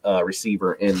best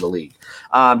receiver in the league.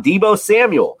 Deebo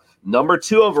Samuel. Number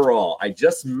 2 overall. I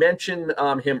just mentioned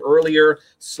him earlier,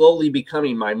 slowly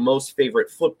becoming my most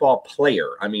favorite football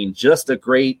player. I mean, just a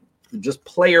great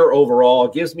player overall.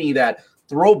 Gives me that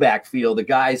throwback feel. The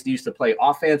guys used to play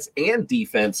offense and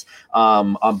defense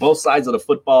on both sides of the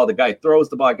football. The guy throws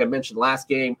the ball, like I mentioned last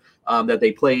game that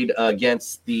they played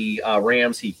against the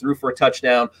Rams. He threw for a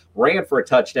touchdown, ran for a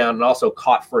touchdown, and also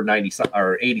caught for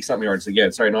 80-something yards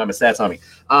again. Sorry, no, I'm a stats on me.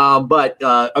 But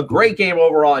a great game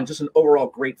overall and just an overall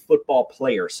great football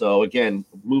player. So, again,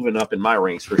 moving up in my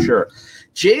ranks for sure.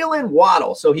 Jalen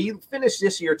Waddle. So he finished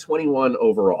this year 21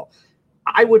 overall.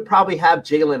 I would probably have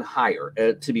Jalen higher,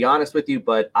 to be honest with you,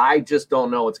 but I just don't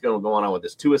know what's going to go on with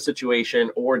this Tua situation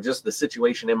or just the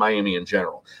situation in Miami in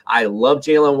general. I love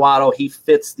Jalen Waddle. He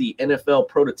fits the NFL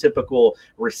prototypical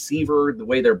receiver, the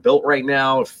way they're built right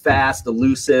now, fast,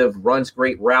 elusive, runs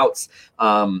great routes.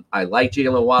 I like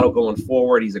Jalen Waddle going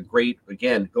forward. He's a great,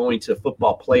 again, going to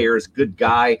football players, good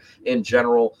guy in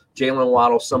general. Jalen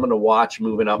Waddle, someone to watch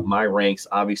moving up my ranks.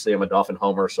 Obviously, I'm a Dolphin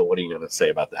homer, so what are you going to say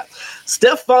about that?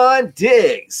 Stephon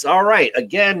Diggs. All right.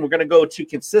 Again, we're going to go to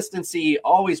consistency.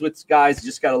 Always with guys, you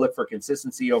just got to look for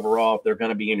consistency overall if they're going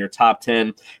to be in your top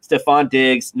 10. Stephon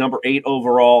Diggs, number 8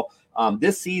 overall.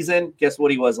 This season, guess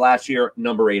what he was last year?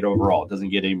 Number 8 overall. Doesn't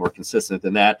get any more consistent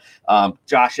than that.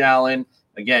 Josh Allen.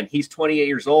 Again, he's 28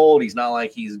 years old. He's not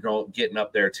like he's getting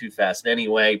up there too fast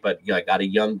anyway, but I got a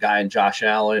young guy in Josh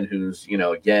Allen who's,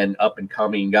 again,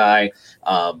 up-and-coming guy.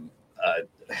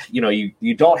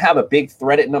 You don't have a big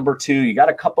threat at number 2. You got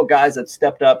a couple guys that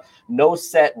stepped up. No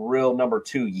set real number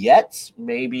 2 yet.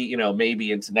 Maybe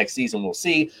into next season we'll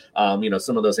see.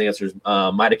 Some of those answers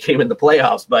might have came in the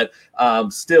playoffs, but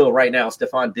still right now,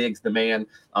 Stephon Diggs, the man.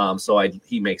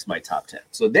 He makes my top 10.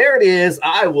 So there it is.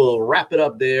 I will wrap it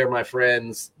up there, my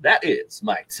friends. That is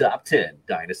my top 10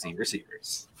 dynasty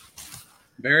receivers.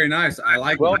 Very nice. I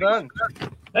like Well done.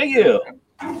 Thank you.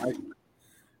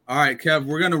 All right, Kev,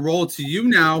 we're going to roll to you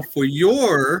now for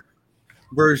your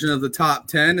version of the top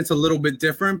 10. It's a little bit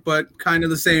different, but kind of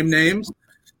the same names.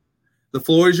 The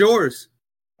floor is yours.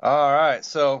 All right.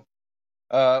 So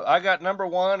I got number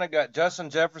 1. I got Justin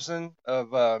Jefferson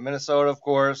of Minnesota, of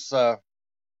course.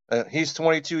 He's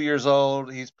 22 years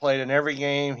old. He's played in every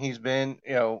game he's been,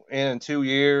 in 2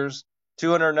 years.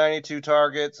 292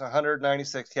 targets,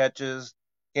 196 catches.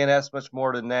 Can't ask much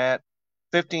more than that.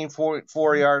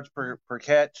 15.4 yards per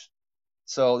catch.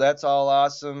 So that's all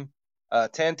awesome.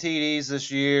 10 TDs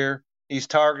this year. He's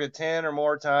targeted 10 or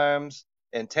more times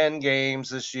in 10 games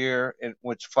this year, in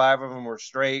which 5 of them were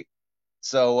straight.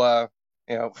 So,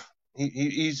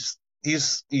 he's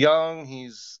he's young.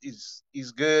 He's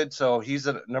good. So he's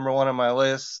at number 1 on my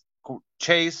list.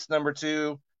 Chase, number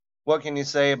 2. What can you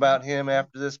say about him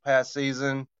after this past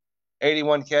season?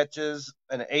 81 catches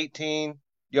and 18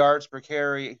 yards per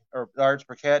carry or yards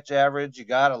per catch average. You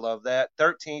got to love that.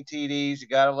 13 TDs. You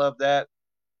got to love that.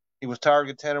 He was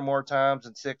targeted 10 or more times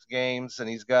in 6 games, and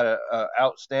he's got a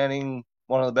outstanding,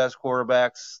 one of the best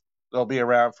quarterbacks that'll be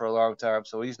around for a long time.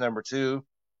 So he's number 2.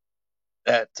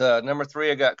 At number 3,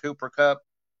 I got Cooper Kupp.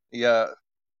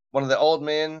 One of the old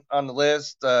men on the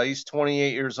list. He's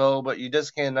 28 years old, but you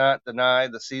just cannot deny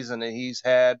the season that he's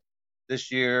had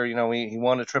this year. You know, he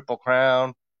won a Triple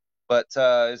Crown, but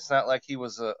it's not like he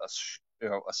was a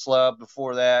slub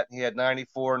before that. He had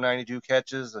 94, 92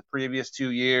 catches the previous 2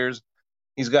 years.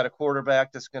 He's got a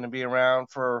quarterback that's going to be around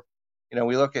for,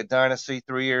 we look at Dynasty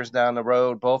 3 years down the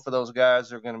road. Both of those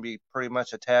guys are going to be pretty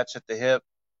much attached at the hip.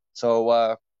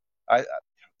 So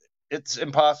it's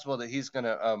impossible that he's going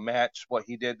to match what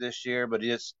he did this year, but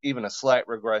just even a slight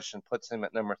regression puts him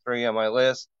at number 3 on my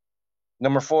list.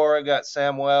 Number 4, I got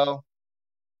Samuel.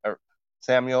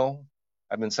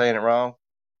 I've been saying it wrong.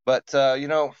 But,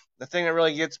 the thing that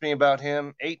really gets me about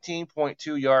him,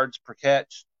 18.2 yards per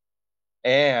catch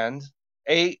and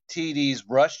 8 TDs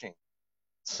rushing.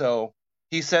 So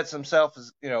he sets himself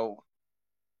as,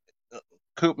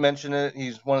 Coop mentioned it.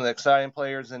 He's one of the exciting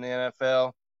players in the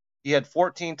NFL. He had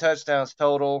 14 touchdowns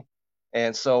total,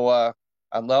 and so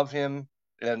I love him.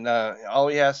 And all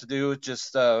he has to do is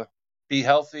just be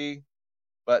healthy.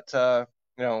 But,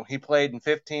 he played in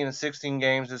 15 and 16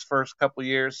 games his first couple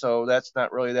years, so that's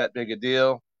not really that big a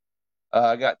deal.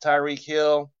 I got Tyreek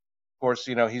Hill. Of course,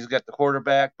 he's got the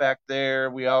quarterback back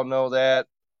there. We all know that.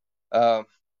 The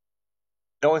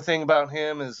only thing about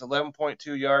him is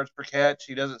 11.2 yards per catch.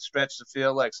 He doesn't stretch the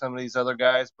field like some of these other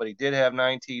guys, but he did have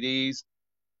 9 TDs.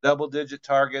 Double-digit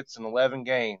targets in 11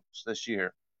 games this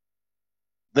year.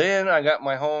 Then I got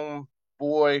my home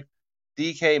boy,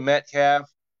 DK Metcalf.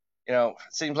 It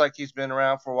seems like he's been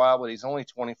around for a while, but he's only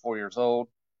 24 years old.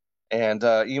 And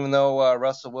even though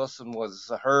Russell Wilson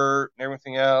was hurt and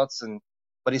everything else,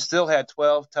 but he still had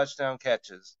 12 touchdown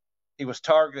catches. He was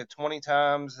targeted 20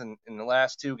 times in the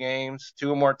last 2 games,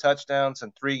 2 or more touchdowns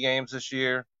in 3 games this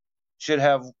year. Should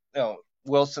have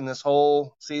Wilson this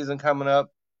whole season coming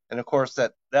up. And, of course,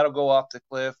 that'll go off the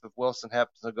cliff if Wilson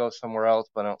happens to go somewhere else,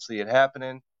 but I don't see it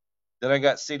happening. Then I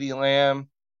got CeeDee Lamb.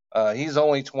 He's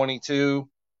only 22,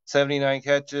 79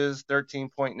 catches,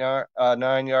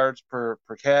 13.9 yards per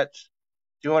catch,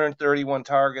 231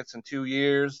 targets in 2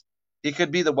 years. He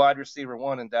could be the wide receiver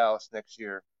 1 in Dallas next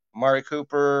year. Amari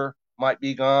Cooper might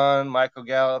be gone. Michael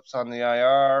Gallup's on the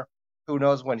IR. Who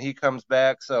knows when he comes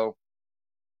back? So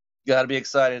you got to be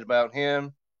excited about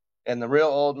him. And the real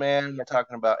old man, we're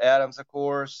talking about Adams, of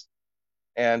course.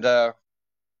 And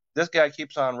this guy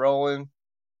keeps on rolling.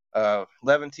 11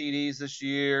 TDs this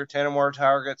year, 10 or more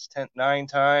targets 9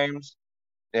 times.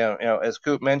 As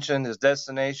Coop mentioned, his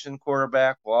destination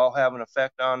quarterback will all have an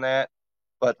effect on that.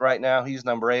 But right now he's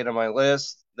number 8 on my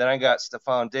list. Then I got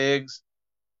Stephon Diggs.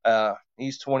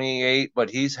 He's 28, but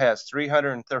he has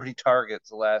 330 targets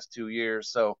the last 2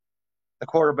 years. So the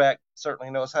quarterback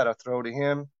certainly knows how to throw to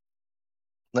him.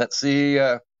 Let's see,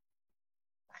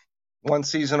 1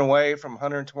 season away from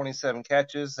 127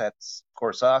 catches. That's, of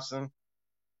course, awesome.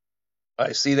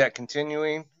 I see that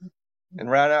continuing. And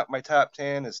round out my top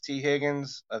 10 is T.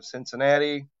 Higgins of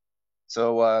Cincinnati.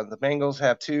 So the Bengals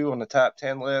have 2 on the top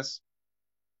 10 list.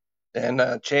 And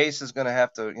Chase is going to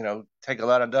have to, take a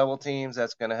lot of double teams.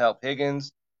 That's going to help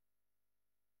Higgins.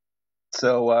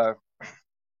 So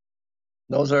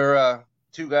those are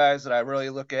 2 guys that I really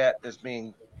look at as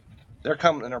being – they're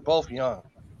coming, and they're both young,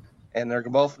 and they're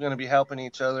both going to be helping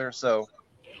each other. So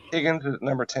Higgins is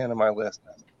number 10 on my list.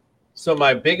 So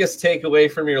my biggest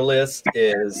takeaway from your list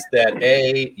is that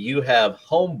A, you have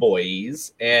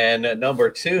homeboys, and number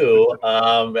 2,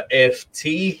 if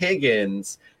T.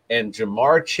 Higgins and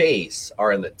Jamar Chase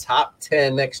are in the top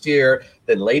 10 next year,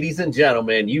 then ladies and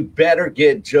gentlemen, you better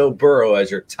get Joe Burrow as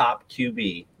your top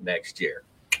QB next year.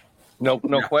 No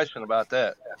question about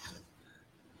that.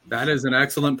 That is an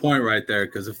excellent point right there,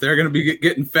 because if they're going to be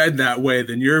getting fed that way,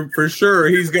 then you're for sure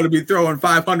he's going to be throwing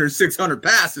 500, 600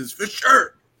 passes for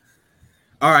sure.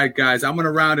 All right, guys, I'm going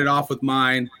to round it off with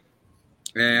mine,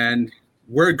 and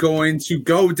we're going to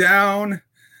go down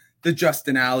the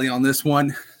Justin alley on this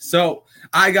one. So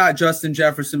I got Justin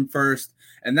Jefferson first,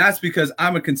 and that's because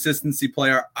I'm a consistency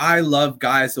player. I love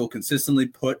guys that will consistently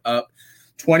put up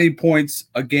 20 points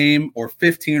a game or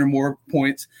 15 or more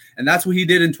points. And that's what he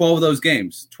did in 12 of those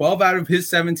games. 12 out of his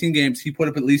 17 games, he put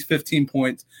up at least 15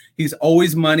 points. He's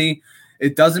always money.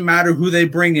 It doesn't matter who they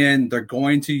bring in. They're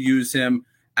going to use him.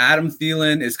 Adam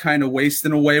Thielen is kind of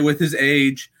wasting away with his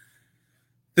age.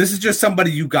 This is just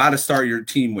somebody you got to start your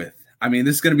team with. I mean,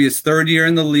 this is going to be his third year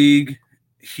in the league.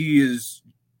 He is,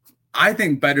 I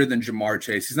think, better than Jamar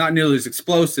Chase. He's not nearly as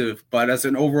explosive, but as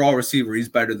an overall receiver, he's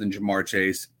better than Jamar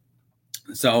Chase.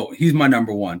 So he's my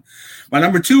number one. My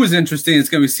number two is interesting. It's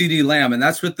going to be CeeDee Lamb, and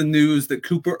that's with the news that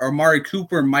Amari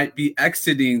Cooper might be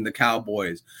exiting the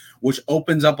Cowboys, which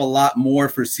opens up a lot more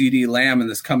for CeeDee Lamb in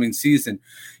this coming season.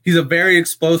 He's a very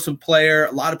explosive player.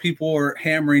 A lot of people are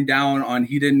hammering down on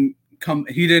he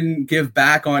didn't give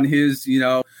back on his,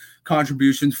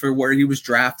 contributions for where he was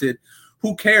drafted.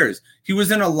 Who cares? He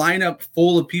was in a lineup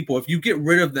full of people. If you get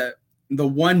rid of the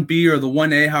 1B or the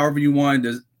 1A, however you wanted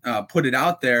to put it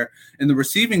out there in the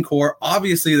receiving core,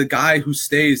 obviously the guy who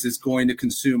stays is going to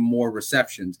consume more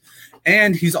receptions.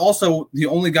 And he's also the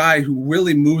only guy who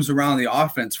really moves around the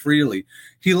offense freely.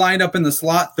 He lined up in the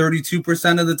slot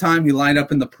 32% of the time. He lined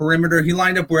up in the perimeter. He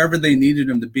lined up wherever they needed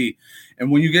him to be.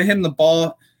 And when you get him the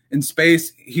ball in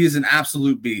space, he is an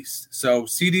absolute beast. So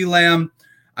CeeDee Lamb,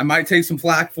 I might take some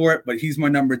flack for it, but he's my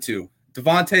number two.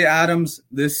 Davante Adams,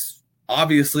 this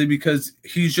obviously because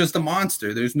he's just a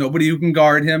monster. There's nobody who can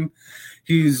guard him.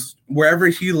 He's wherever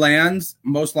he lands,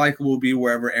 most likely will be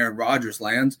wherever Aaron Rodgers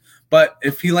lands. But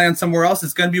if he lands somewhere else,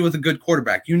 it's going to be with a good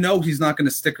quarterback. He's not going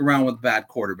to stick around with a bad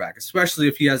quarterback, especially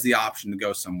if he has the option to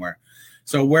go somewhere.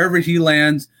 So wherever he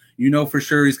lands, for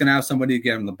sure he's going to have somebody to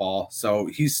get him the ball. So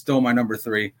he's still my number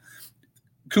three.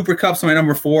 Cooper Kupp's my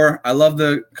number four. I love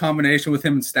the combination with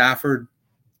him and Stafford.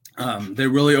 They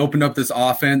really opened up this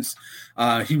offense.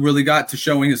 He really got to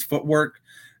showing his footwork.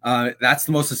 That's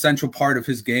the most essential part of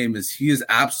his game is he is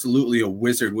absolutely a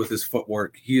wizard with his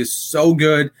footwork. He is so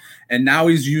good. And now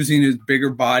he's using his bigger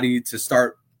body to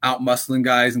start out-muscling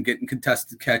guys and getting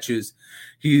contested catches.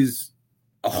 He's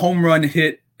a home run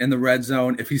hit in the red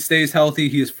zone. If he stays healthy,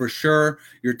 he is for sure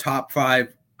your top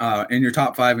five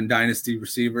in dynasty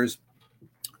receivers.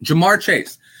 Jamar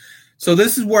Chase. So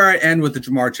this is where I end with the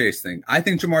Jamar Chase thing. I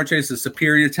think Jamar Chase is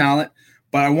superior talent,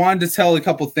 but I wanted to tell a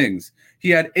couple things. He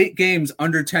had 8 games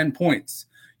under 10 points.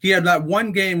 He had that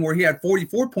one game where he had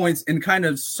 44 points and kind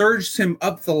of surged him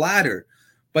up the ladder.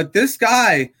 But this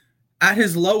guy, at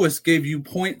his lowest, gave you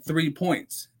 0.3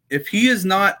 points. If he is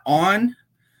not on,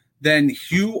 then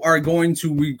you are going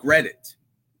to regret it.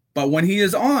 But when he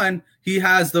is on, he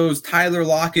has those Tyler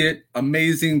Lockett,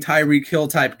 amazing Tyreek Hill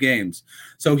type games.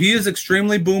 So he is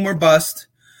extremely boom or bust,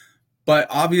 but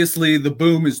obviously the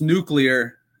boom is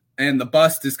nuclear and the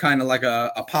bust is kind of like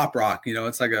a pop rock.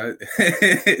 It's like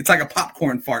it's like a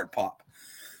popcorn fart pop.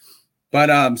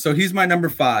 But so he's my number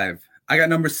 5. I got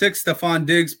number 6, Stephon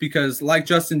Diggs, because like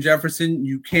Justin Jefferson,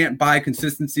 you can't buy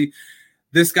consistency.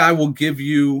 This guy will give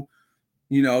you,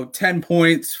 10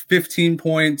 points, 15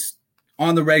 points,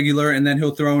 on the regular, and then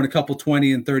he'll throw in a couple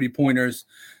 20 and 30 pointers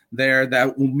there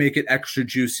that will make it extra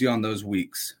juicy on those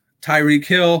weeks. Tyreek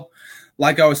Hill,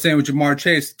 like I was saying with Jamar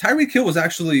Chase, Tyreek Hill was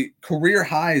actually career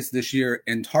highs this year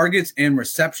in targets and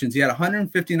receptions. He had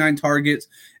 159 targets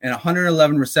and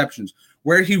 111 receptions.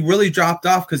 Where he really dropped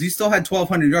off, because he still had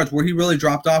 1,200 yards, where he really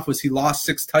dropped off was he lost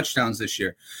 6 touchdowns this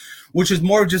year, which is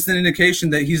more of just an indication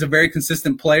that he's a very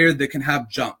consistent player that can have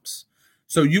jumps.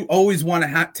 So you always want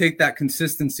to take that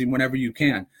consistency whenever you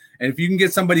can. And if you can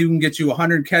get somebody who can get you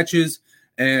 100 catches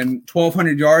and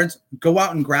 1,200 yards, go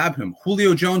out and grab him.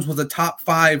 Julio Jones was a top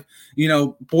 5,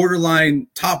 borderline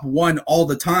top 1 all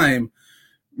the time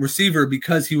receiver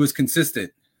because he was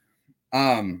consistent.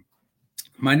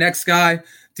 My next guy,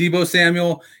 Deebo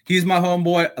Samuel, he's my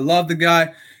homeboy. I love the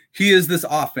guy. He is this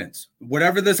offense.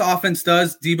 Whatever this offense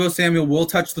does, Deebo Samuel will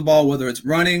touch the ball, whether it's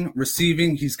running,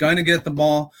 receiving, he's going to get the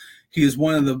ball. He is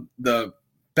one of the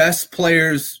best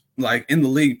players in the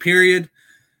league, period.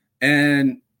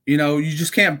 And, you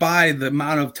just can't buy the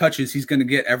amount of touches he's going to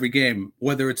get every game,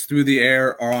 whether it's through the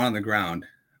air or on the ground.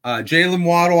 Jalen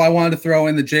Waddle, I wanted to throw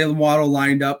in the Jalen Waddle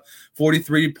lined up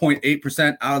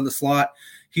 43.8% out of the slot.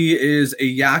 He is a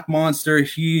yak monster.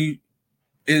 He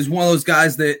is one of those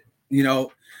guys that,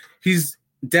 he's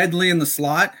deadly in the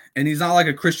slot, and he's not like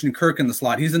a Christian Kirk in the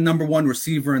slot. He's a number 1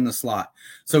 receiver in the slot.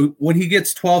 So when he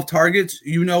gets 12 targets,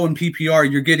 in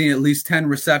PPR, you're getting at least 10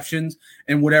 receptions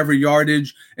and whatever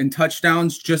yardage and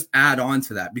touchdowns, just add on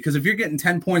to that. Because if you're getting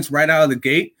 10 points right out of the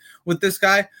gate with this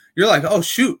guy, you're like, oh,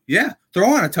 shoot, yeah, throw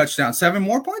on a touchdown, 7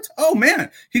 more points. Oh,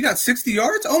 man, he got 60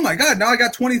 yards. Oh, my God, now I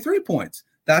got 23 points.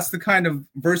 That's the kind of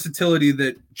versatility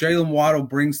that Jalen Waddle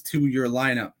brings to your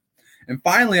lineup. And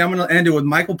finally, I'm going to end it with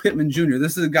Michael Pittman Jr.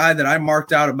 This is a guy that I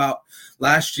marked out about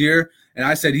last year, and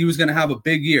I said he was going to have a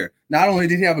big year. Not only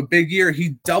did he have a big year,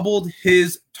 he doubled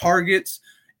his targets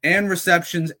and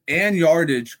receptions and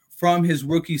yardage from his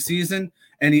rookie season,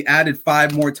 and he added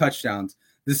 5 more touchdowns.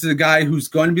 This is a guy who's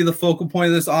going to be the focal point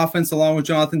of this offense along with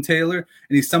Jonathan Taylor,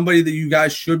 and he's somebody that you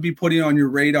guys should be putting on your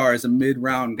radar as a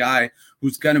mid-round guy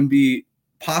who's going to be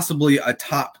possibly a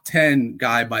top 10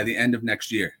 guy by the end of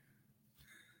next year.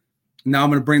 Now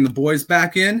I'm going to bring the boys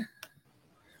back in.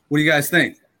 What do you guys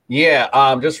think?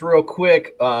 Yeah, just real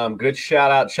quick, good shout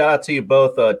out to you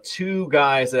both. 2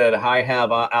 guys that I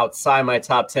have outside my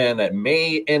top 10 that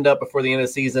may end up before the end of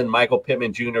the season. Michael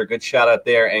Pittman Jr., good shout out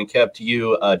there, and Kev, to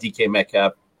you, DK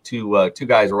Metcalf, two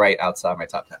guys right outside my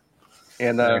top 10.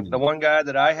 And the one guy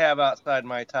that I have outside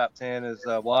my top 10 is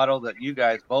Waddle, that you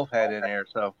guys both had in there.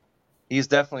 So he's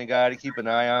definitely a guy to keep an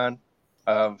eye on,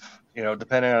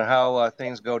 depending on how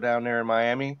things go down there in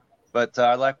Miami. But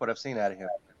I like what I've seen out of him.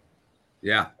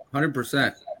 Yeah,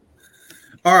 100%.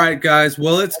 All right, guys.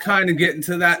 Well, it's kind of getting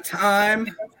to that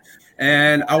time,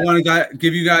 and I want to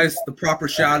give you guys the proper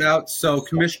shout-out. So,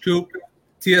 Commish Coop,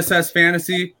 TSS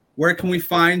Fantasy, where can we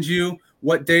find you?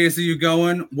 What days are you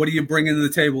going? What are you bringing to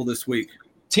the table this week?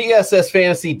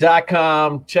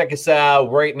 TSSFantasy.com. Check us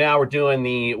out. Right now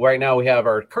we have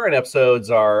our current episodes,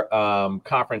 our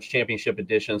conference championship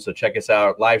edition. So check us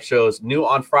out. Live shows new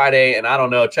on Friday. And I don't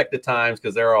know, check the times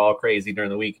because they're all crazy during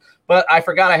the week. But I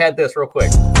forgot I had this real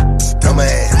quick.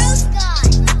 Dumbass.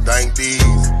 Thank these.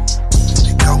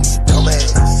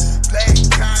 Dumbass.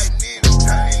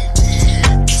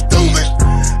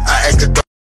 Stupid.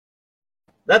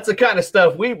 That's the kind of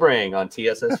stuff we bring on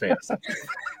TSS Fantasy.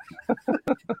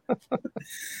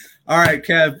 All right,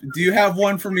 Kev, do you have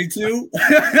one for me too? No,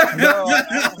 I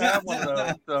don't have one of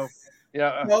those. So,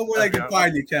 yeah. Well, where I can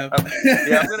find you, Kev? I'm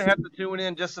going to have to tune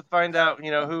in just to find out,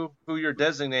 who you're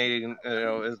designating,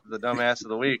 as the dumbass of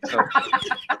the week.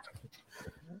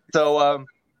 So,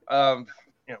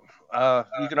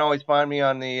 you can always find me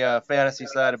on the fantasy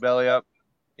side of Belly Up.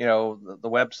 The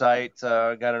website.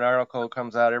 Got an article that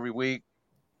comes out every week,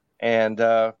 and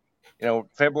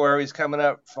February's coming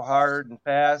up hard and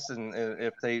fast, and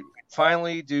if they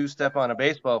finally do step on a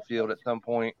baseball field at some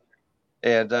point,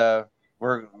 and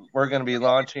we're going to be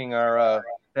launching our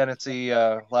fantasy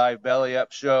live Belly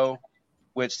Up show,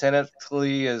 which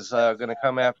tentatively is going to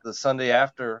come after the Sunday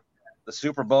after the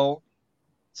Super Bowl.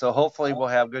 So hopefully we'll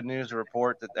have good news to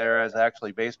report that there is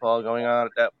actually baseball going on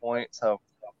at that point. So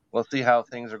we'll see how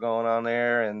things are going on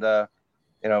there, and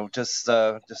just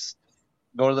go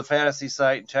to the fantasy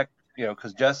site and check.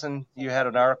 Because Justin, you had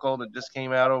an article that just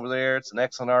came out over there. It's an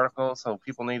excellent article, so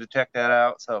people need to check that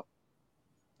out. So,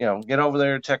 get over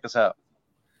there and check us out.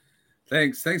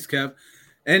 Thanks, Kev.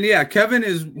 And yeah, Kevin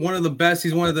is one of the best.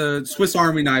 He's one of the Swiss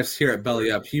Army knives here at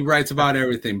Belly Up. He writes about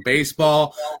everything: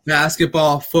 baseball,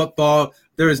 basketball, football.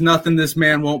 There is nothing this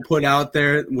man won't put out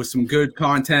there with some good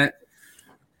content.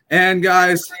 And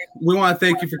guys, we want to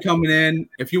thank you for coming in.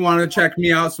 If you want to check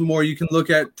me out some more, you can look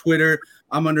at Twitter.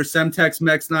 I'm under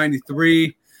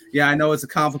SemtexMex93. Yeah, I know it's a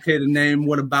complicated name.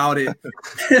 What about it?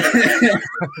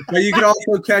 But you can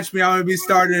also catch me. I'm going to be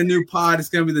starting a new pod. It's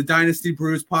going to be the Dynasty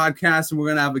Brews podcast, and we're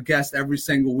going to have a guest every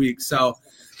single week. So,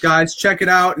 guys, check it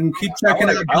out and keep checking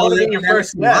out. I want to be your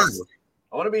first guest.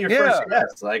 I want to be your first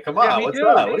guest. Like, come on, what's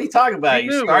up? What are you talking about?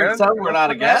 You started something, we're not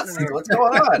a guest? What's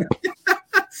going on?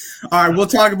 All right, we'll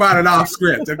talk about it off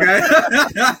script, okay?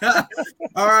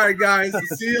 All right, guys.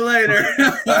 See you later.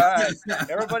 All right.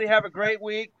 Everybody have a great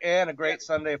week and a great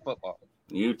Sunday of football.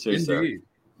 You too, Indeed. sir.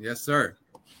 Yes, sir.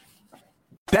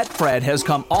 Betfred has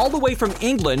come all the way from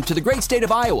England to the great state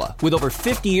of Iowa with over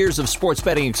 50 years of sports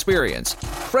betting experience.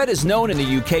 Fred is known in the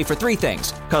UK for 3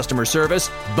 things: customer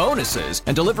service, bonuses,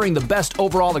 and delivering the best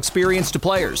overall experience to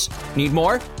players. Need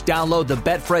more? Download the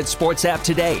Betfred Sports app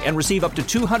today and receive up to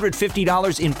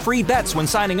 $250 in free bets when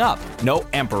signing up. No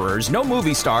emperors, no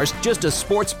movie stars, just a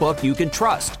sports book you can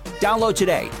trust. Download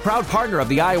today. Proud partner of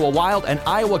the Iowa Wild and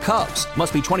Iowa Cubs.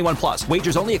 Must be 21 plus.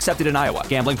 Wagers only accepted in Iowa.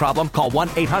 Gambling problem? Call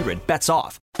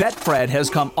 1-800-BETS-OFF. Betfred has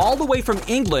come all the way from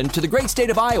England to the great state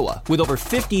of Iowa with over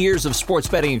 50 years of sports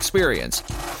betting experience.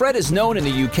 Fred is known in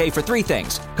the UK for 3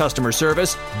 things: customer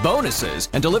service, bonuses,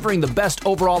 and delivering the best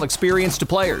overall experience to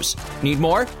players. Need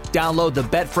more? Download the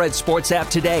Betfred Sports app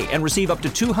today and receive up to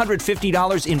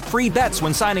 $250 in free bets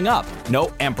when signing up.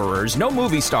 No emperors, no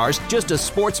movie stars, just a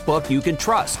sports book you can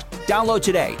trust. Download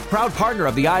today. Proud partner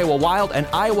of the Iowa Wild and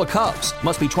Iowa Cubs.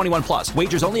 Must be 21 plus.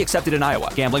 Wagers only accepted in Iowa.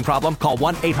 Gambling problem? Call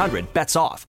 1-800-BETS-OFF.